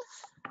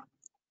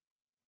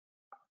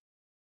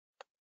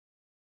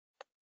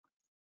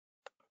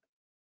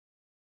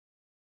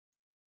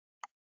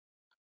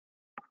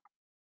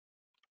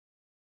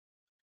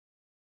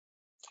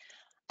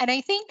 And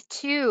I think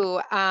too,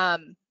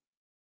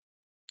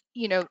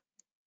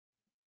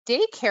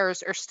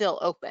 daycares are still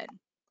open.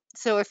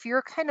 So if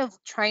you're kind of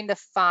trying to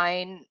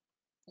find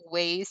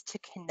ways to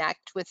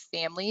connect with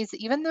families,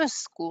 even though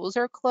schools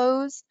are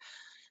closed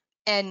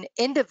and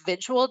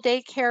individual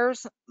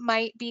daycares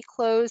might be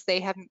closed,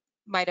 they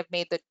might have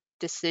made the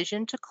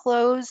decision to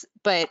close,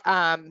 but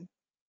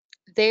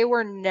they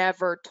were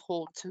never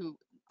told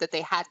that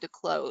they had to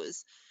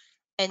close.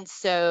 And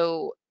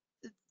so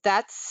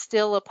that's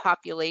still a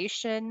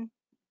population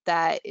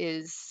that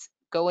is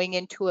going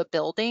into a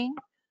building.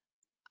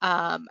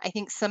 I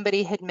think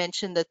somebody had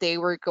mentioned that they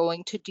were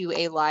going to do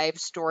a live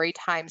story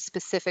time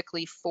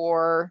specifically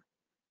for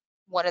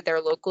one of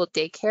their local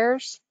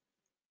daycares.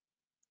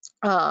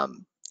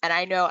 And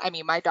I know,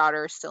 my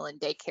daughter is still in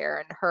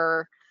daycare, and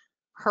her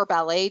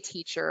ballet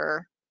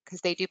teacher, because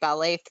they do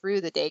ballet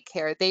through the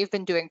daycare, they've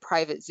been doing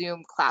private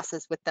Zoom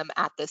classes with them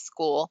at the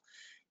school.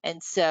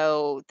 And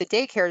so the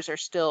daycares are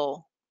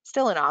still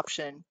an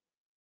option.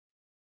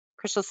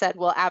 Crystal said,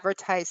 we'll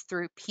advertise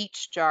through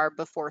Peach Jar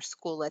before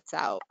school lets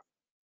out.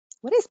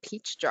 What is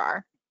peach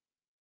jar?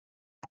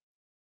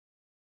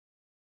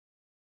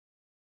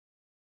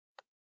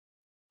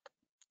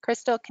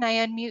 Crystal, can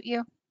I unmute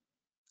you?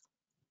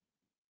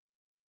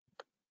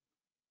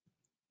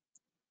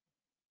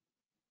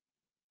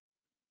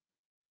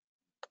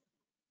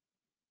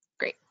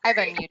 Great, I've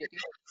unmuted you.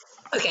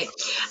 Okay.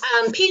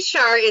 Peach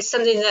Jar is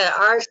something that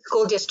our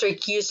school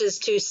district uses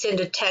to send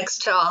a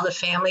text to all the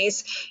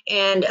families,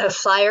 and a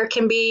flyer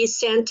can be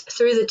sent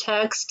through the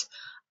text.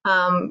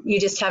 You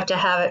just have to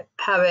have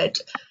it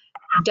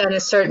done a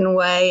certain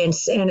way and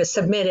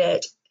submit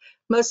it.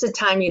 Most of the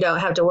time, you don't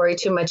have to worry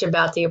too much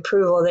about the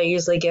approval. They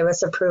usually give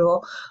us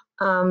approval,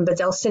 but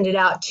they'll send it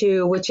out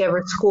to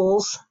whichever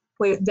schools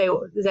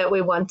that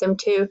we want them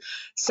to.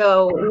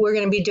 So we're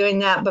going to be doing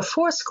that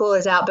before school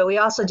is out, but we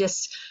also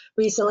just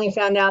recently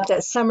found out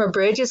that Summer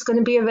Bridge is going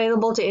to be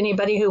available to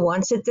anybody who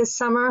wants it this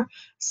summer.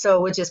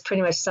 So which is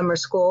pretty much summer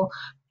school.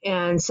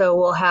 And so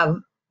we'll have,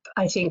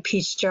 I think,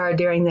 Peach Jar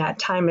during that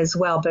time as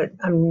well, but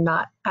I'm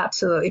not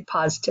absolutely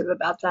positive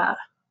about that.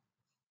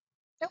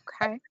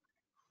 Okay.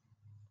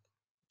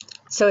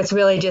 So it's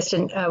really just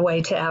a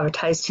way to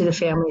advertise to the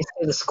families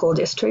through the school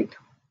district.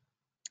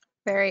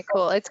 Very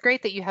cool. It's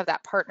great that you have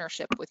that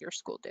partnership with your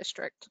school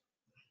district.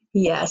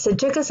 Yes, it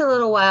took us a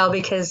little while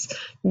because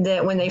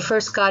when they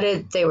first got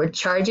it, they were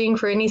charging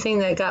for anything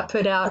that got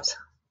put out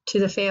to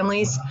the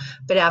families.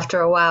 But after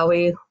a while,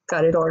 we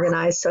got it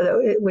organized so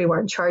that we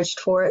weren't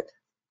charged for it.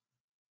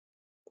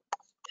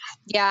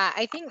 Yeah,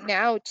 I think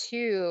now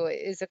too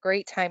is a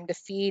great time to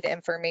feed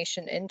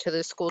information into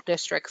the school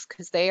districts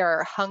because they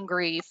are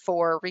hungry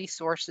for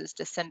resources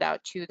to send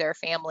out to their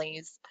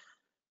families.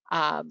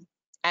 And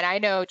I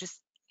know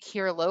just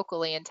here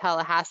locally in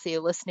Tallahassee,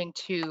 listening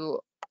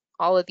to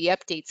all of the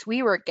updates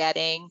we were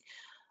getting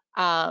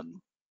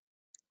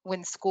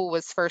when school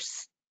was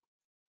first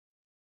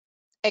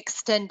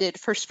extended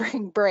for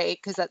spring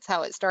break, because that's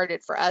how it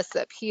started for us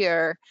up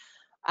here,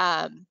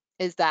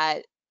 is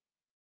that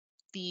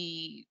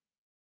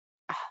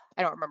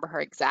I don't remember her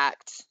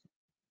exact,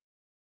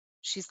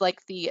 she's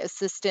like the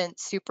assistant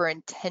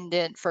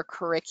superintendent for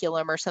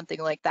curriculum or something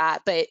like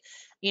that. But,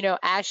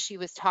 as she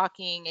was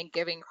talking and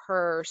giving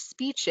her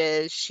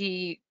speeches,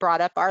 she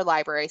brought up our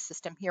library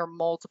system here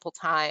multiple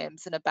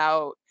times and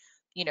about,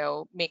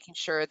 making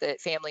sure that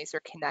families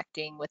are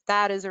connecting with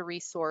that as a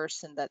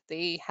resource and that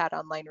they had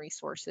online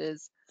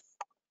resources.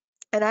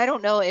 And I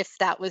don't know if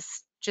that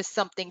was just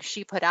something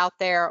she put out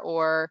there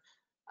or,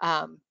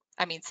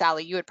 I mean,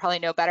 Sally, you would probably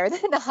know better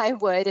than I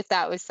would if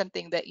that was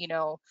something that,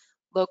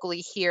 locally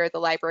here, the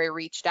library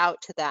reached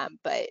out to them.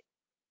 But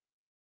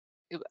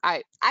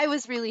I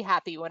was really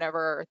happy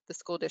whenever the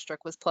school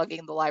district was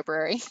plugging the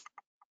library.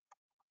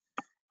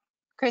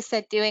 Chris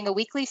said, doing a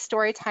weekly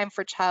story time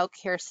for child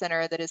care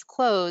center that is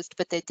closed,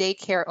 but the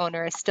daycare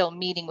owner is still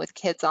meeting with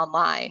kids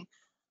online.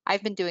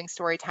 I've been doing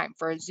story time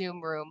for a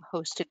Zoom room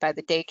hosted by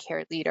the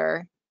daycare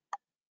leader.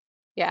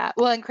 Yeah,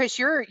 well, and Chris,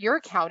 your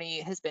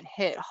county has been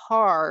hit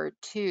hard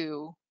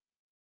too.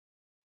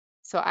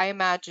 So I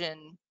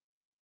imagine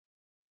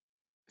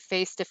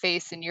face to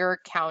face in your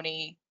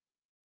county,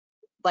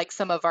 like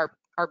some of our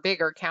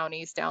bigger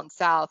counties down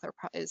south,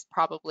 is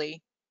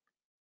probably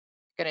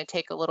going to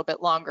take a little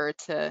bit longer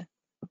to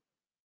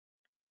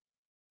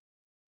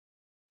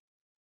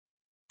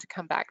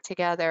come back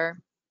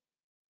together.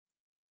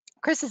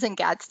 Chris is in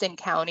Gadsden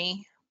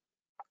County,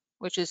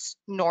 which is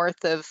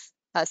north of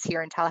us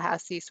here in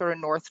Tallahassee, sort of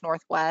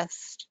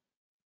northwest.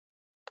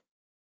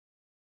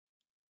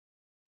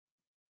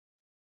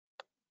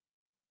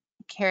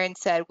 Karen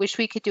said, wish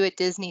we could do a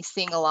Disney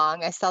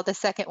sing-along. I saw the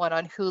second one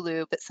on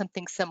Hulu, but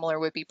something similar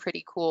would be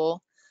pretty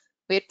cool.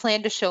 We had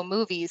planned to show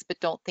movies, but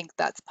don't think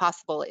that's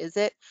possible, is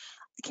it?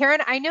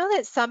 Karen, I know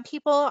that some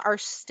people are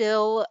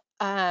still,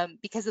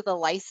 because of the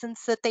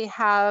license that they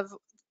have,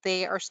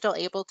 they are still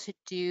able to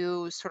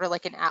do sort of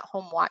like an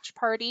at-home watch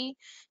party.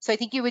 So I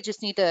think you would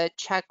just need to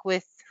check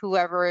with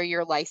whoever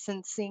your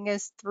licensing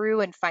is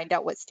through and find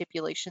out what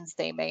stipulations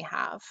they may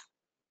have.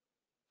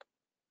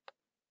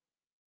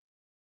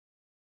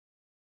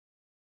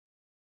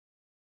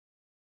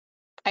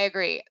 I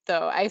agree,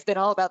 though. I've been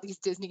all about these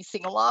Disney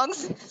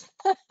sing-alongs.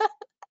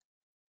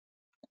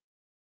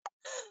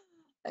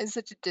 I'm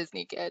such a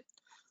Disney kid.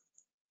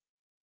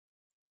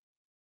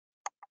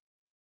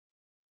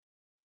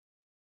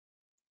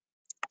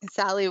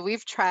 Sally,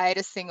 we've tried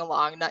a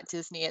sing-along, not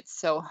Disney. It's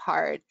so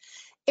hard.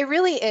 It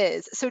really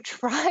is. So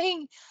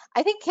I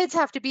think kids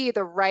have to be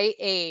the right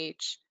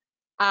age,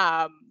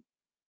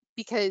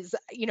 because,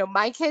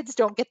 my kids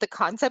don't get the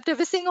concept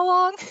of a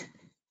sing-along.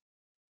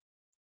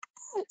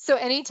 So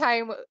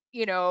anytime,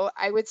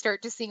 I would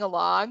start to sing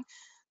along,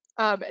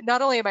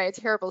 not only am I a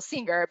terrible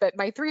singer, but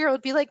my 3-year-old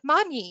would be like,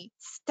 Mommy,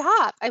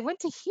 stop. I want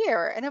to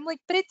hear. And I'm like,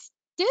 but it's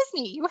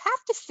Disney. You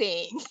have to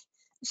sing.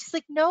 She's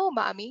like, no,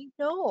 Mommy,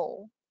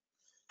 no.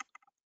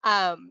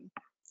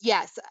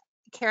 Yes,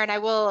 Karen, I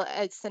will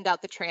send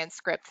out the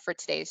transcript for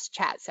today's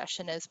chat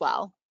session as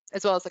well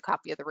as a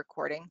copy of the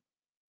recording.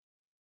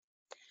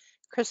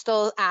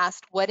 Crystal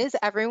asked, what is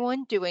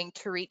everyone doing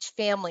to reach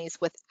families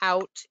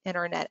without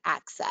internet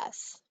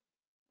access?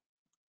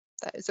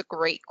 That is a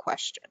great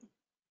question.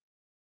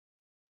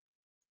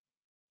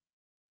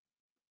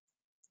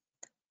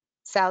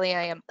 Sally,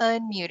 I am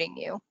unmuting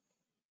you.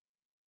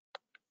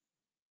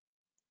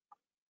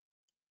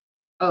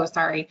 Oh,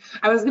 sorry.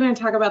 I was going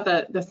to talk about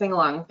the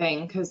sing-along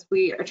thing because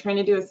we are trying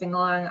to do a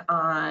sing-along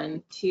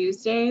on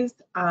Tuesdays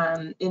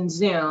in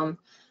Zoom.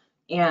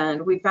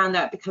 And we found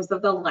that because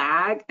of the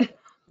lag,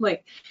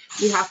 like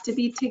you have to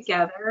be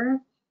together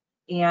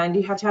and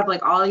you have to have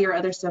like all your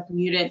other stuff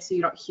muted so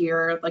you don't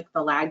hear like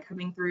the lag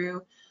coming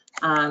through.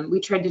 We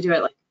tried to do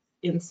it like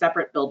in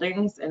separate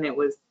buildings and it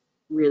was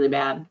really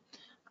bad.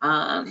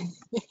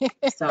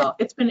 So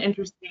it's been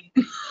interesting,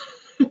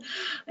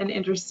 an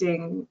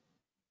interesting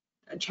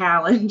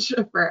challenge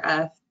for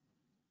us.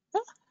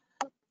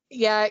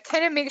 Yeah, it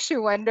kind of makes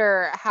you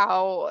wonder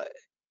how,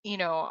 you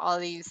know, all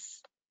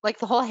these, like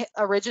the whole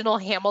original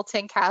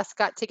Hamilton cast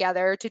got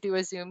together to do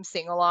a Zoom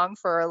sing-along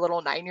for a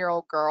little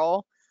 9-year-old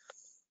girl.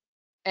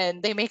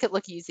 And they make it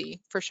look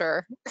easy, for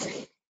sure.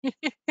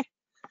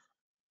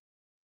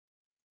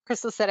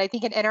 Crystal said, I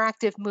think an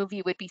interactive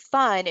movie would be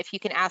fun if you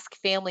can ask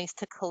families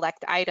to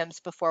collect items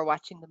before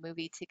watching the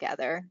movie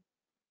together.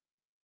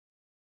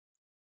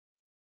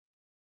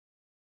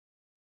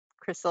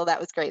 Crystal, that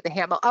was great.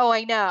 The oh,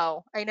 I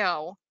know. It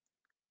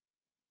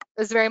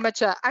was very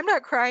much a, I'm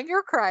not crying,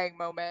 you're crying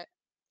moment.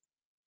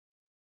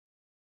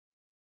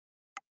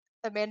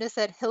 Amanda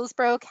said,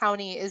 Hillsborough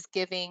County is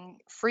giving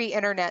free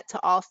internet to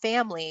all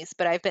families,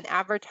 but I've been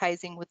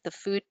advertising with the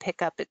food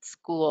pickup at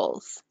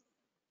schools.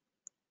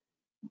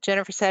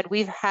 Jennifer said,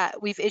 we've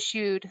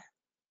issued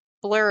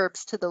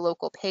blurbs to the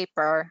local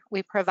paper.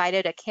 We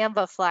provided a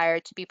Canva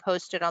flyer to be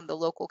posted on the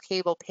local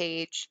cable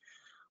page.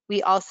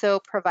 We also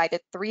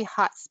provided 3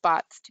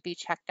 hotspots to be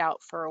checked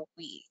out for a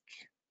week.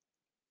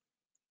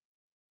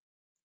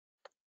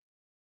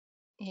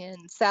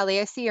 And Sally,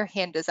 I see your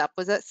hand is up.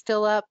 Was that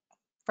still up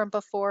from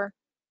before?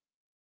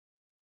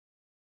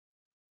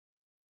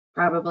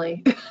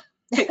 Probably. I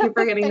keep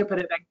forgetting to put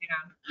it back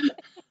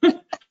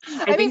down.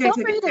 I think I feel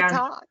took free it to down.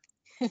 talk.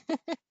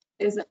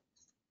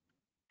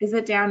 Is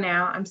it down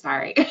now? I'm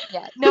sorry.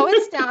 Yeah, no,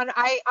 it's down.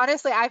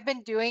 Honestly, I've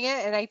been doing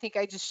it and I think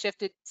I just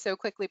shifted so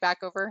quickly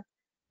back over.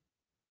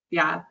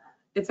 Yeah,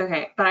 it's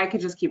okay. But I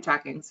could just keep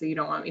talking, so you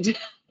don't want me to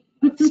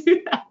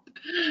do that.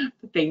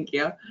 Thank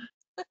you.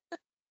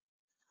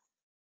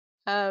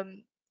 Oh,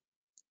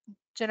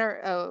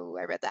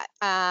 I read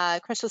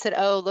that. Crystal said,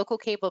 oh, local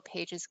cable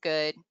page is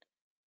good.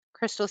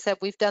 Crystal said,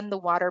 we've done the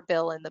water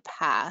bill in the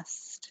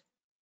past.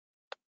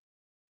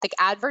 Like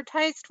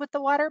advertised with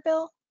the water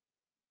bill?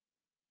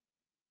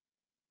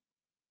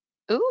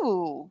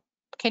 Ooh,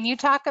 can you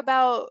talk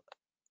about,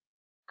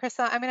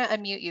 Crystal, I'm going to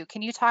unmute you.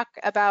 Can you talk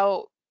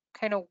about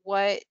kind of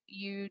what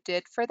you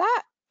did for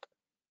that?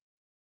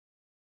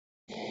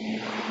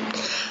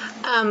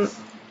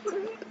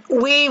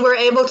 We were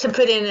able to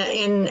put in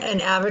an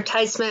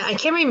advertisement. I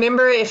can't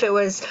remember if it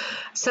was a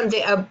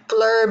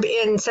blurb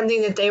in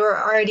something that they were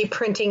already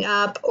printing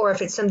up, or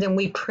if it's something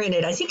we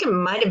printed. I think it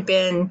might have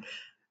been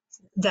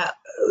that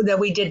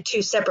we did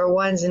 2 separate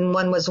ones, and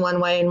one was one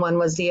way and one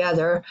was the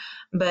other.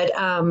 But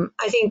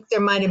I think there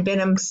might have been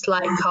a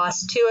slight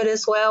cost to it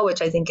as well,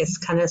 which I think is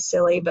kind of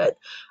silly, but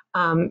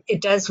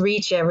it does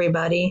reach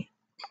everybody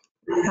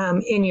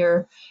in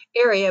your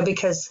area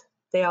because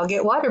they all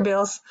get water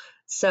bills.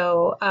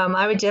 So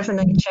I would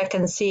definitely check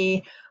and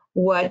see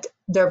what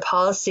their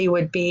policy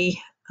would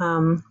be.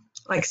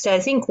 Like I said, I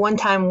think one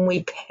time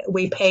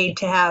we paid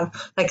to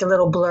have like a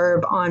little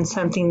blurb on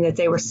something that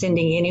they were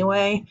sending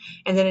anyway,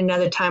 and then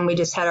another time we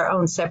just had our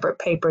own separate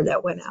paper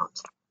that went out.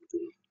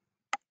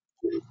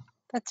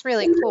 That's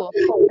really cool.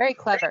 Very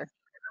clever.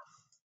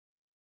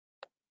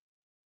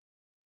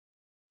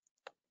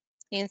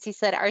 Nancy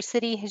said, our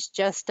city has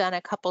just done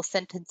a couple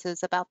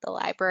sentences about the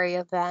library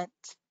event.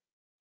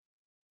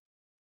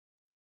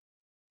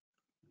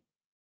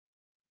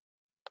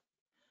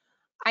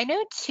 I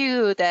know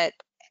too that,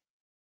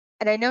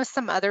 and I know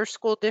some other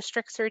school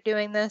districts are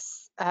doing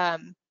this, but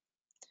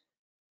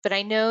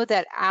I know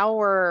that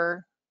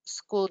our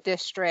school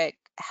district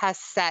has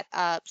set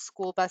up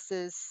school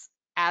buses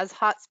as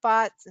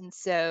hotspots, and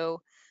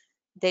so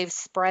they've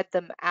spread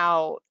them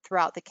out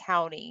throughout the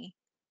county.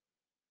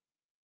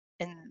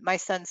 And my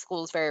son's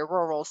school is very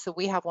rural, so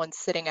we have one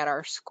sitting at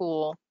our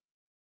school.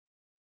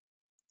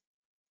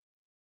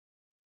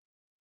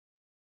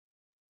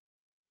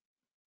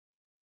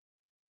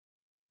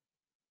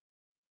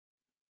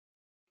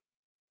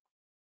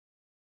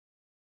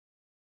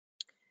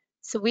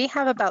 So we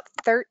have about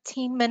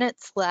 13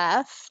 minutes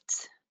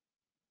left.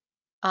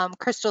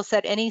 Crystal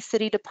said any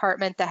city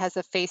department that has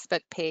a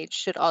Facebook page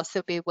should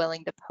also be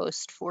willing to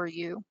post for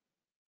you.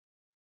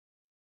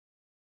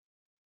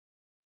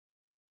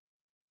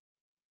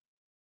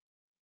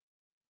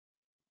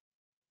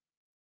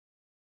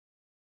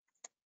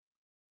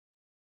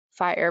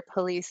 Fire,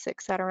 police,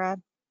 etc.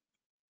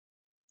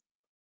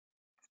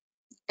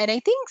 And I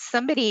think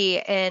somebody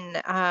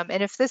and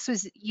if this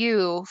was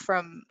you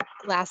from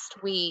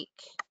last week,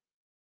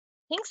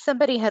 I think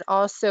somebody had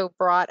also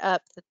brought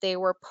up that they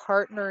were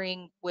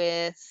partnering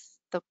with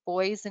the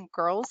Boys and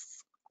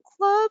Girls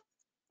Club,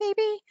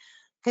 maybe,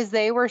 because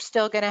they were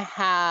still going to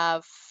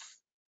have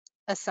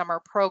a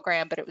summer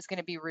program, but it was going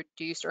to be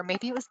reduced, or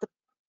maybe it was the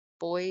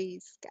Boy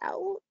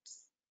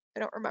Scouts. I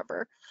don't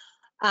remember.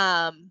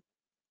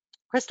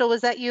 Crystal,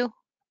 was that you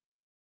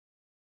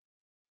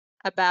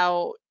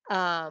about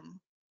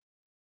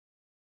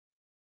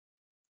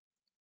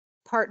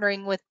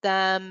partnering with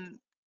them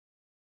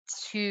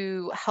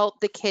to help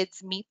the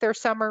kids meet their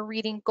summer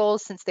reading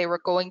goals since they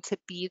were going to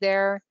be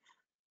there,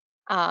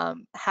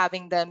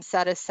 having them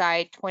set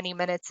aside 20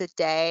 minutes a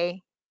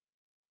day,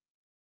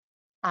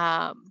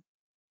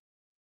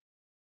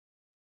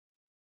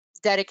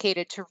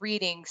 dedicated to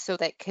reading so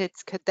that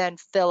kids could then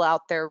fill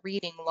out their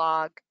reading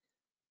log.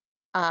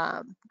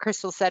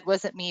 Crystal said,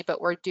 wasn't me,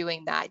 but we're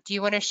doing that. Do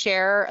you want to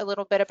share a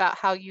little bit about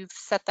how you've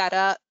set that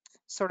up,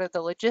 sort of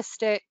the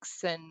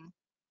logistics and...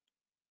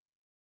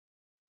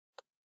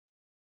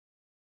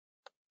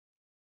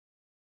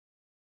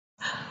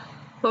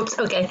 Oops,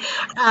 okay.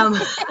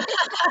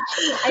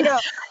 I know.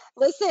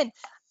 Listen,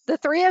 the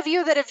three of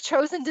you that have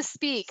chosen to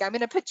speak, I'm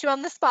going to put you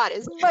on the spot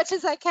as much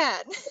as I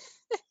can.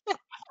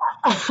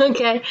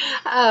 Okay.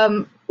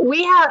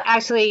 We have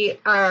actually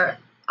our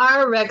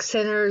rec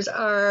centers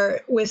are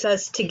with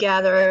us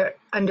together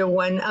under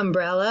one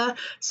umbrella.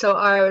 So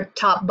our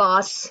top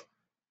boss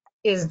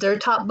is their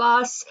top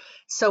boss.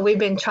 So we've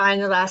been trying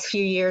the last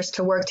few years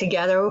to work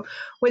together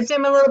with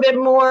them a little bit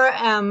more.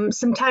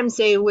 Sometimes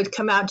they would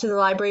come out to the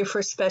library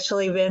for special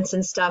events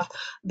and stuff,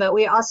 but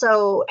we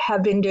also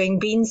have been doing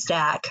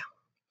Beanstack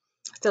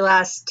the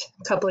last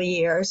couple of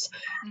years.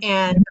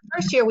 And the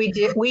first year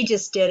we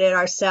just did it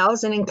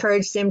ourselves and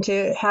encouraged them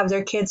to have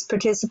their kids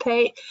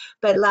participate.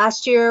 But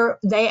last year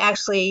they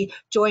actually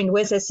joined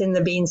with us in the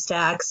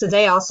Beanstack. So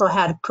they also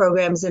had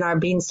programs in our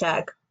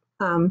Beanstack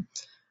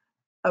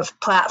of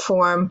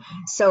platform.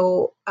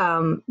 So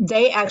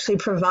they actually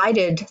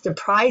provided the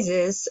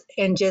prizes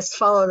and just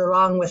followed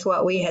along with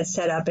what we had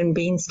set up in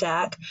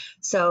Beanstack.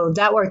 So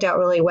that worked out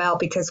really well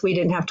because we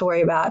didn't have to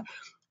worry about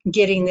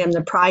getting them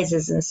the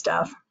prizes and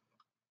stuff.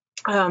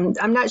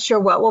 I'm not sure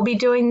what we'll be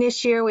doing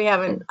this year.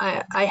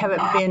 I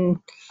haven't been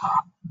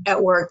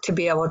at work to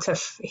be able to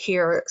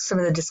hear some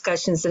of the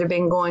discussions that have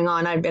been going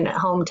on. I've been at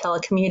home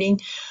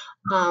telecommuting.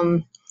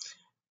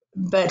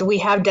 But we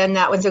have done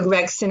that with the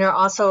rec center.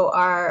 Also,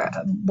 our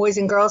Boys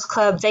and Girls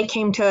Club, they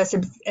came to us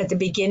at the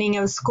beginning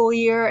of the school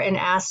year and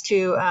asked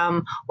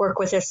to work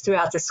with us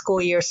throughout the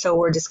school year. So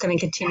we're just going to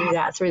continue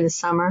that through the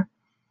summer.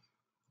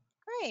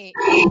 Great.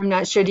 I'm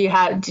not sure,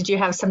 did you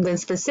have something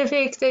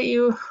specific that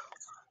you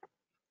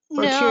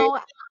were curious?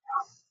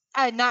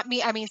 No, not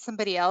me. I mean,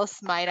 somebody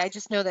else might. I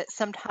just know that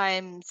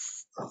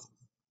sometimes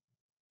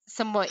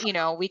somewhat,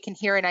 we can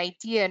hear an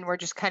idea and we're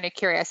just kind of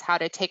curious how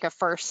to take a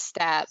first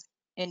step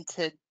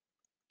into,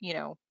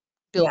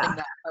 building Yeah.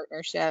 that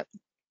partnership.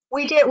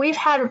 We did. We've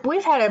had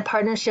a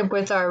partnership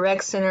with our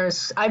rec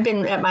centers. I've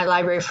been at my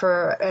library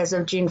for, as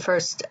of June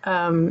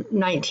 1st,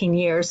 19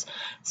 years.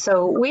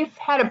 So we've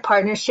had a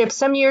partnership.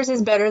 Some years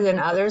is better than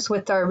others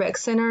with our rec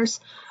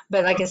centers.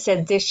 But like I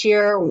said, this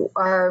year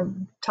our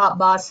top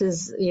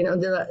bosses, has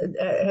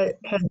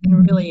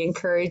been really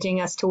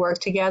encouraging us to work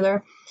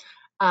together.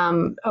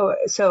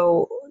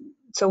 So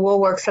we'll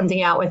work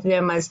something out with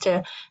them as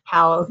to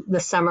how the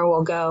summer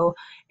will go.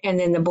 And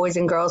then the Boys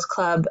and Girls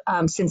Club,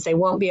 since they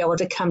won't be able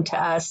to come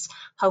to us,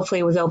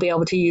 hopefully they'll be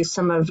able to use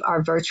some of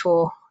our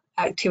virtual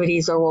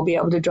activities, or we'll be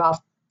able to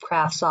drop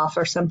crafts off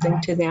or something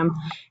to them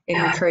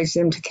and encourage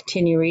them to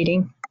continue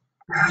reading.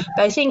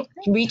 But I think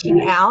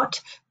reaching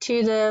out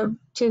to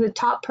the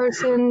top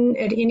person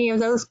at any of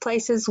those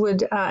places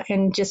would,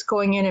 and just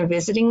going in and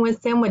visiting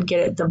with them would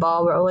get the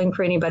ball rolling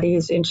for anybody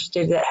who's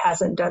interested that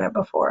hasn't done it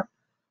before.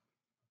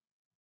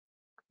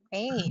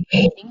 Great.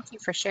 Thank you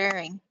for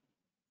sharing.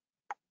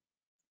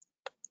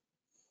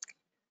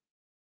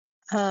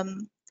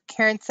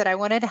 Karen said, I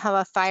wanted to have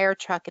a fire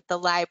truck at the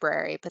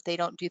library, but they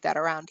don't do that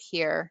around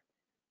here.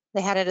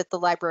 They had it at the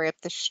library up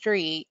the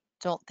street.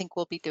 Don't think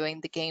we'll be doing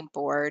the game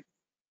board.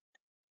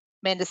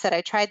 Amanda said,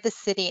 I tried the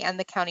city and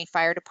the county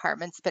fire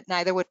departments, but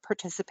neither would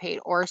participate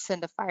or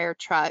send a fire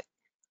truck.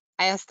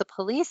 I asked the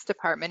police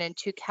department and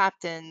two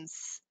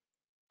captains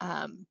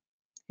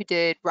who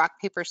did rock,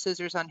 paper,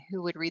 scissors on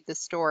who would read the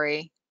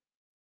story.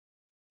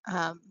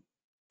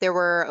 There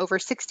were over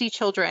 60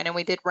 children, and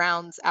we did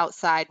rounds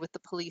outside with the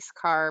police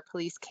car,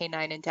 police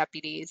K9, and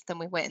deputies. Then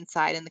we went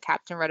inside, and the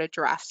captain read a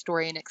giraffe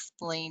story and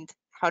explained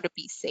how to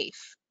be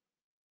safe.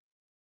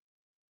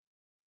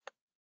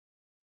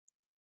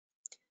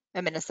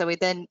 And so we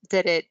then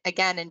did it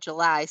again in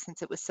July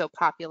since it was so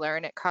popular,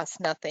 and it cost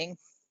nothing.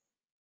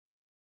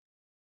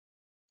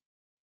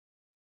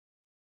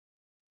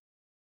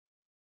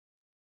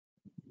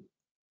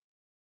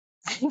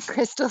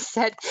 Crystal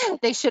said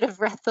they should have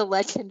read The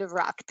Legend of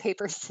Rock,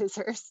 Paper,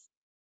 Scissors.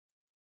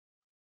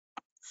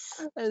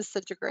 That is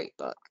such a great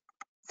book.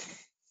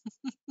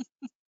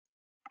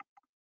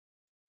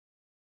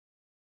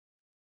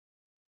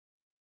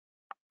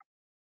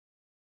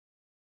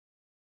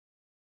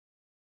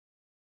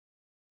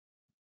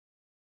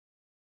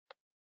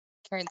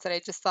 Karen said,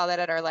 I just saw that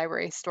at our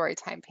library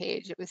storytime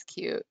page. It was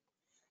cute.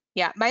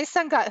 Yeah, my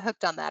son got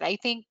hooked on that. I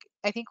think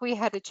we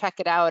had to check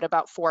it out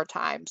about 4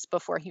 times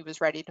before he was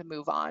ready to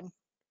move on.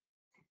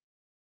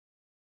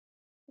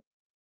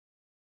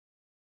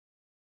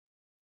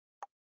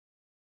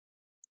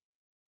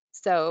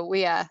 So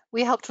we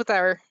helped with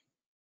our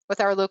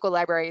local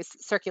library's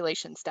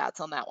circulation stats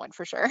on that one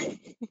for sure.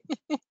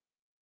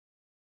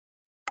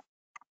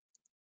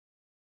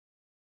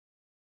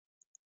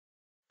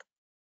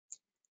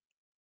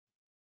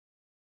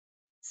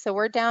 So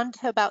we're down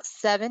to about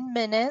 7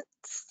 minutes.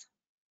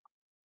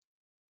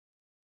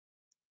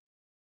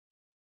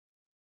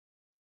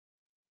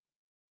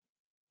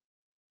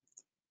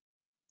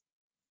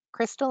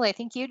 Crystal, I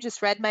think you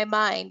just read my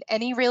mind.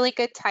 Any really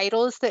good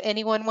titles that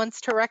anyone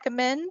wants to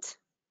recommend?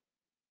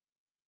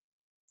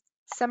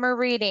 Summer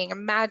reading,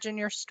 imagine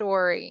your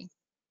story.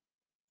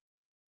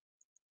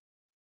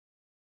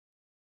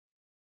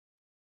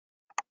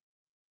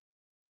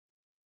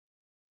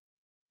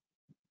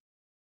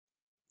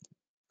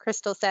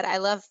 Crystal said, I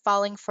love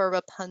Falling for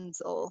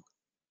Rapunzel.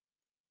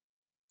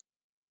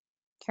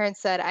 Karen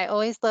said, I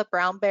always love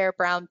Brown Bear,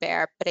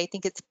 but I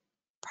think it's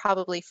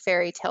probably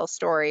fairy tale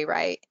story,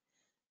 right?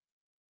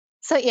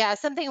 So yeah,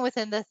 something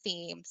within the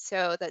theme.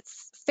 So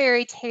that's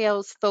fairy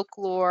tales,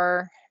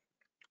 folklore,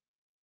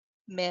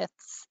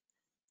 myths.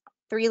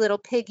 Three Little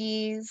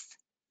Piggies.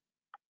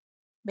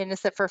 Minna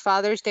said, for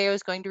Father's Day, I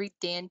was going to read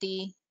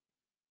Dandy.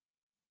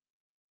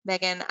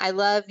 Megan, I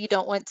love You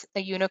Don't Want a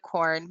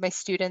Unicorn. My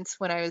students,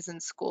 when I was in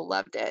school,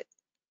 loved it.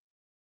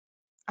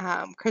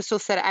 Crystal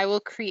said, I will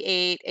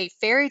create a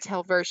fairy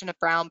tale version of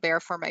Brown Bear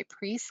for my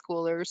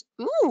preschoolers.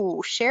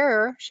 Ooh,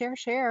 share.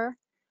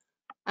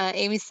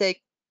 Amy said,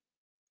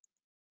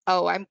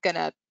 oh, I'm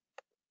gonna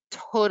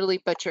totally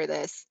butcher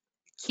this.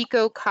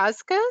 Kiko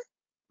Kazka?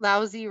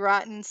 Lousy,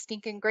 rotten,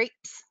 stinking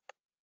grapes.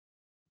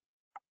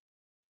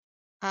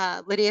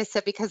 Lydia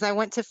said, because I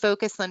want to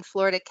focus on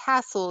Florida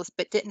castles,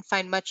 but didn't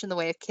find much in the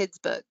way of kids'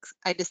 books.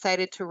 I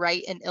decided to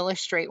write and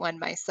illustrate one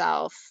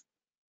myself.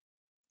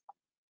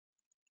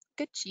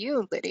 Good to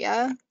you,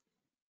 Lydia.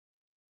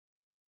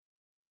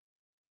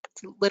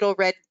 Little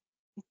Red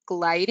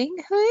Gliding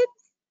Hood.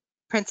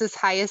 Princess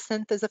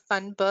Hyacinth is a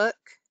fun book.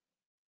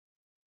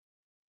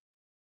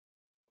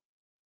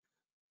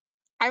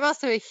 I'm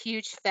also a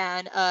huge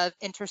fan of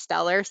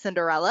Interstellar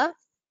Cinderella.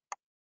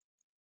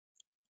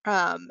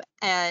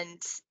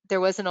 And There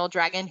Was an Old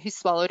Dragon Who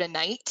Swallowed a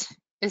Knight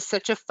is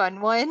such a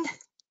fun one.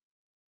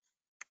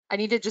 I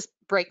need to just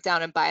break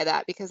down and buy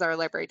that because our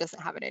library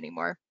doesn't have it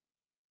anymore.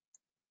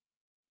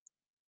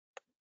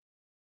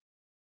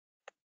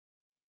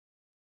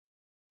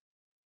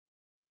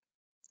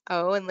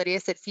 Oh, and Lydia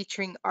said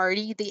featuring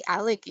Artie the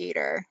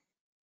alligator.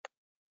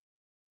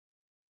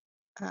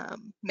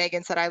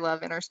 Megan said, I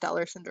love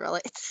Interstellar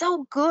Cinderella. It's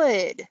so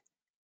good.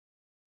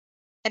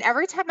 And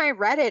every time I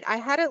read it, I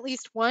had at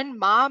least one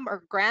mom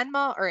or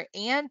grandma or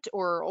aunt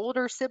or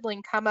older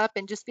sibling come up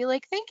and just be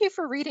like, thank you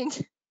for reading.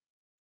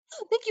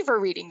 Thank you for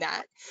reading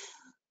that.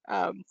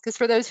 Because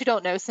for those who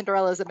don't know,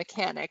 Cinderella is a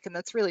mechanic, and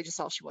that's really just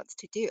all she wants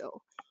to do.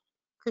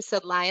 Chris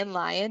said Lion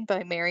Lion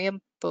by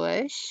Miriam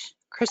Bush.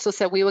 Crystal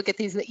said we will get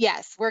these.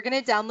 Yes, we're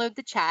going to download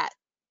the chat,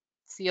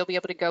 so you'll be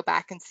able to go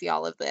back and see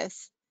all of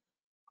this.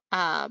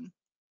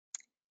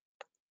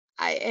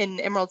 And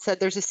Emerald said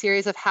there's a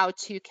series of how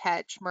to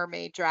catch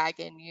mermaid,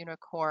 dragon,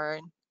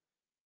 unicorn.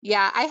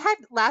 Yeah,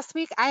 last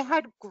week I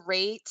had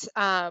great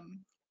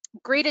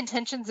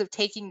intentions of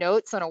taking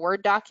notes on a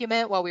Word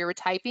document while we were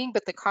typing,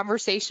 but the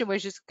conversation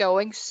was just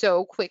going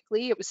so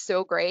quickly. It was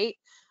so great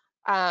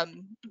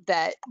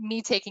that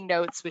me taking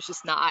notes was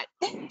just not,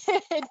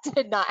 it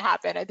did not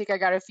happen. I think I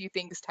got a few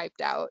things typed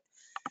out.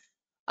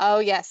 Oh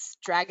yes,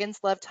 Dragons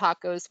Love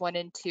Tacos 1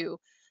 and 2.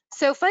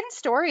 So fun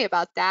story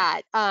about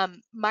that.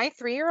 My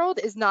 3-year-old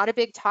is not a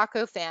big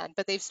taco fan,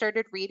 but they've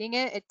started reading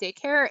it at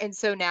daycare. And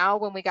so now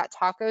when we got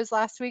tacos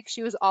last week,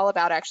 she was all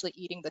about actually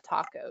eating the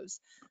tacos.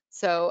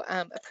 So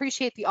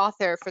appreciate the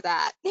author for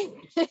that.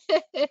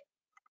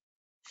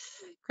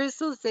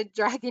 Crystal said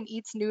Dragon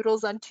eats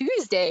noodles on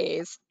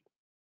Tuesdays.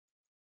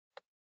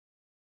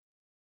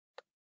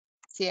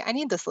 See, I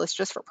need this list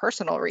just for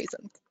personal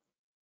reasons.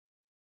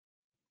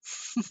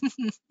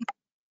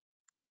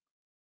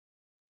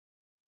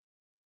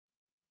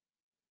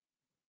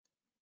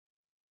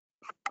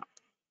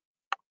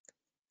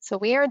 So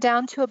we are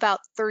down to about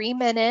 3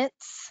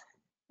 minutes.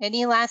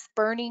 Any last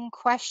burning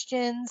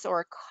questions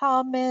or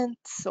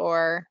comments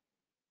or?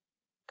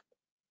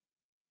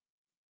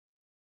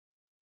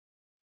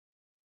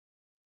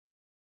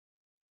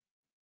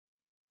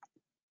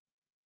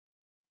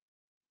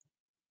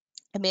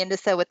 Amanda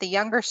said, with the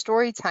younger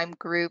storytime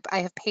group, I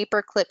have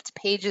paper clipped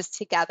pages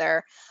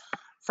together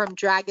from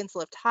Dragons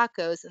Love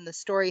Tacos and the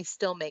story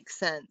still makes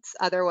sense.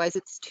 Otherwise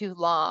it's too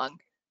long.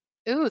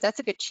 Ooh, that's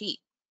a good cheat.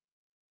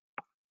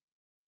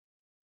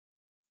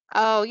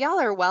 Oh, y'all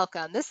are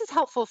welcome. This is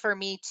helpful for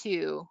me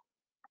too,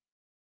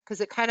 because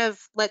it kind of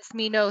lets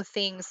me know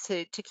things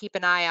to keep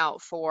an eye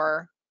out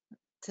for,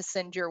 to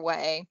send your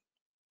way.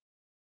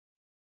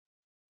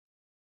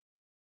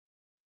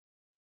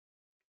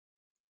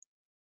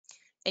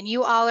 And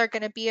you all are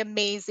going to be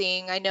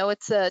amazing. I know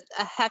it's a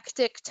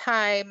hectic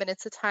time, and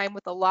it's a time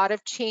with a lot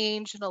of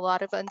change and a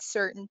lot of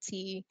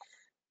uncertainty.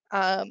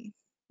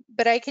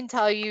 But I can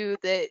tell you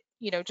that,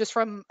 just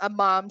from a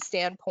mom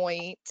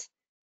standpoint,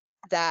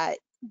 that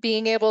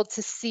being able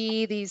to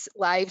see these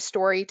live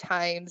story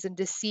times and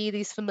to see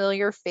these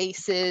familiar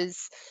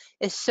faces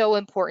is so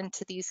important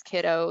to these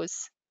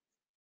kiddos.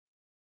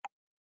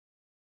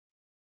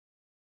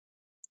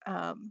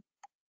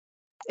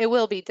 It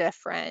will be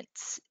different,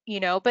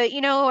 but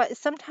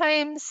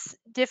sometimes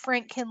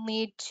different can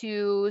lead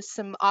to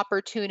some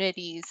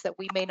opportunities that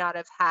we may not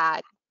have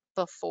had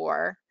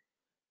before.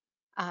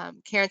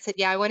 Karen said,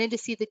 yeah, I wanted to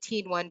see the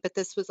teen one, but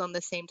this was on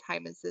the same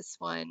time as this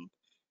one.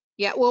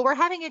 Yeah, well, we're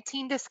having a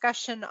teen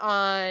discussion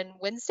on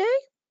Wednesday.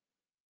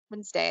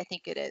 Wednesday, I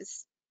think it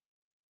is.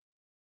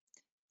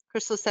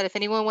 Crystal said, if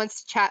anyone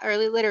wants to chat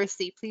early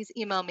literacy, please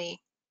email me.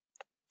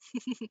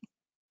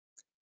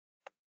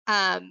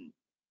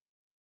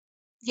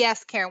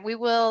 Yes, Karen, we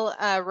will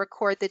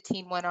record the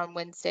teen one on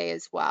Wednesday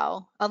as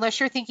well, unless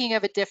you're thinking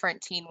of a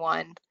different teen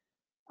one.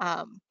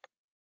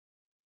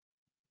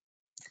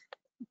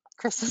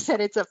 Crystal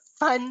said it's a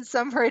fun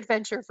summer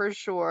adventure for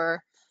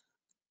sure.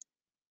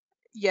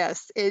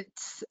 Yes,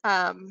 it's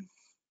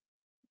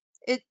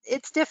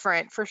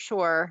different for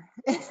sure.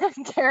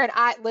 Karen,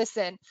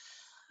 listen,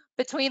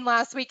 between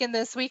last week and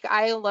this week,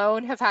 I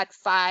alone have had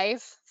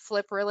 5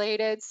 FLYP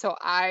related, so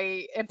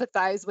I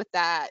empathize with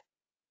that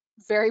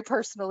very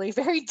personally,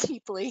 very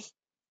deeply.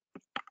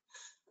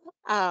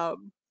 But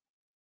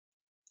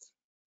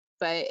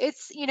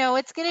it's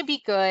going to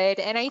be good.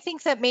 And I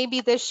think that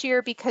maybe this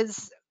year,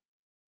 because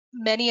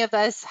many of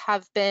us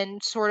have been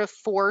sort of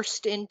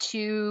forced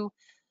into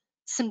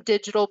some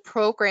digital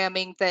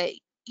programming, that,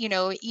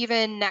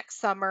 even next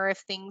summer, if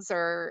things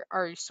are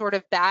sort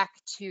of back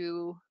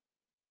to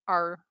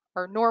our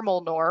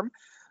normal norm,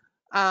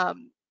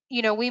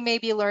 we may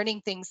be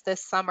learning things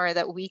this summer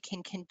that we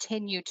can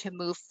continue to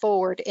move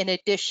forward in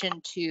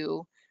addition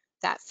to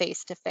that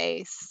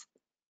face-to-face.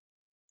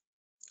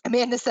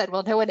 Amanda said,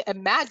 well, no one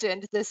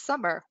imagined this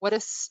summer. What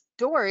a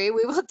story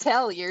we will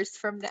tell years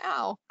from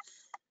now.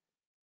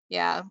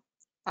 Yeah,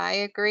 I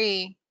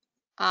agree.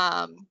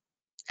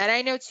 And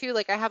I know too,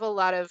 like I have a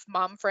lot of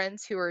mom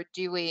friends who are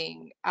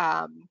doing,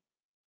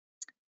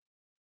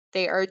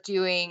 they are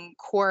doing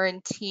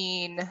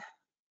quarantine.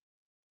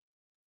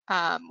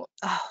 Oh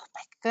my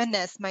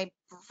goodness, my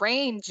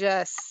brain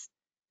just,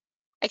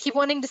 I keep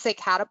wanting to say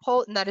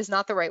catapult, and that is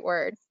not the right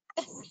word.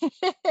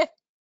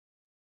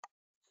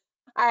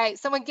 All right,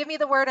 someone give me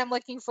the word I'm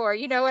looking for.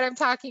 You know what I'm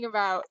talking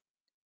about.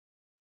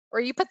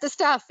 Where you put the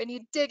stuff and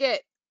you dig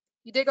it.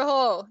 You dig a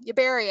hole, you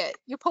bury it,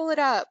 you pull it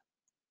up.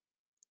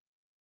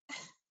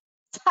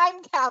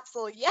 Time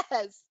capsule,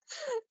 yes.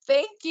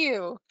 Thank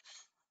you.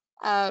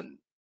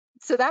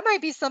 So that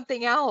might be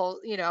something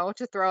else,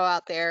 to throw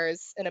out there,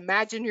 is an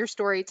imagine your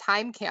story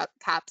time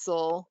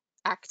capsule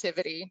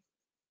activity.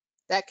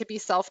 That could be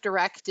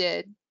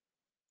self-directed.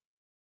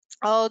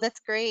 Oh, that's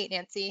great,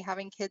 Nancy,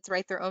 having kids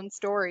write their own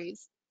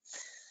stories.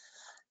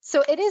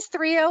 So it is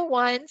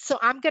 3:01, so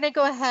I'm going to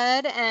go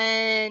ahead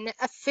and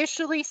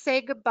officially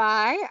say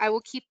goodbye. I will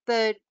keep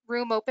the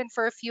room open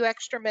for a few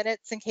extra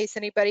minutes in case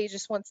anybody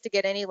just wants to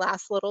get any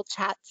last little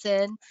chats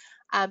in.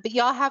 But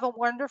y'all have a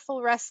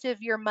wonderful rest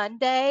of your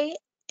Monday.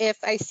 If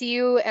I see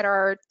you at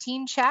our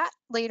teen chat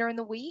later in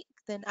the week,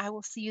 then I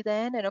will see you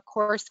then. And of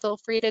course, feel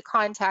free to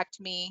contact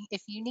me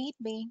if you need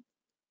me.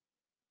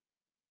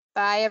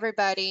 Bye,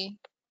 everybody.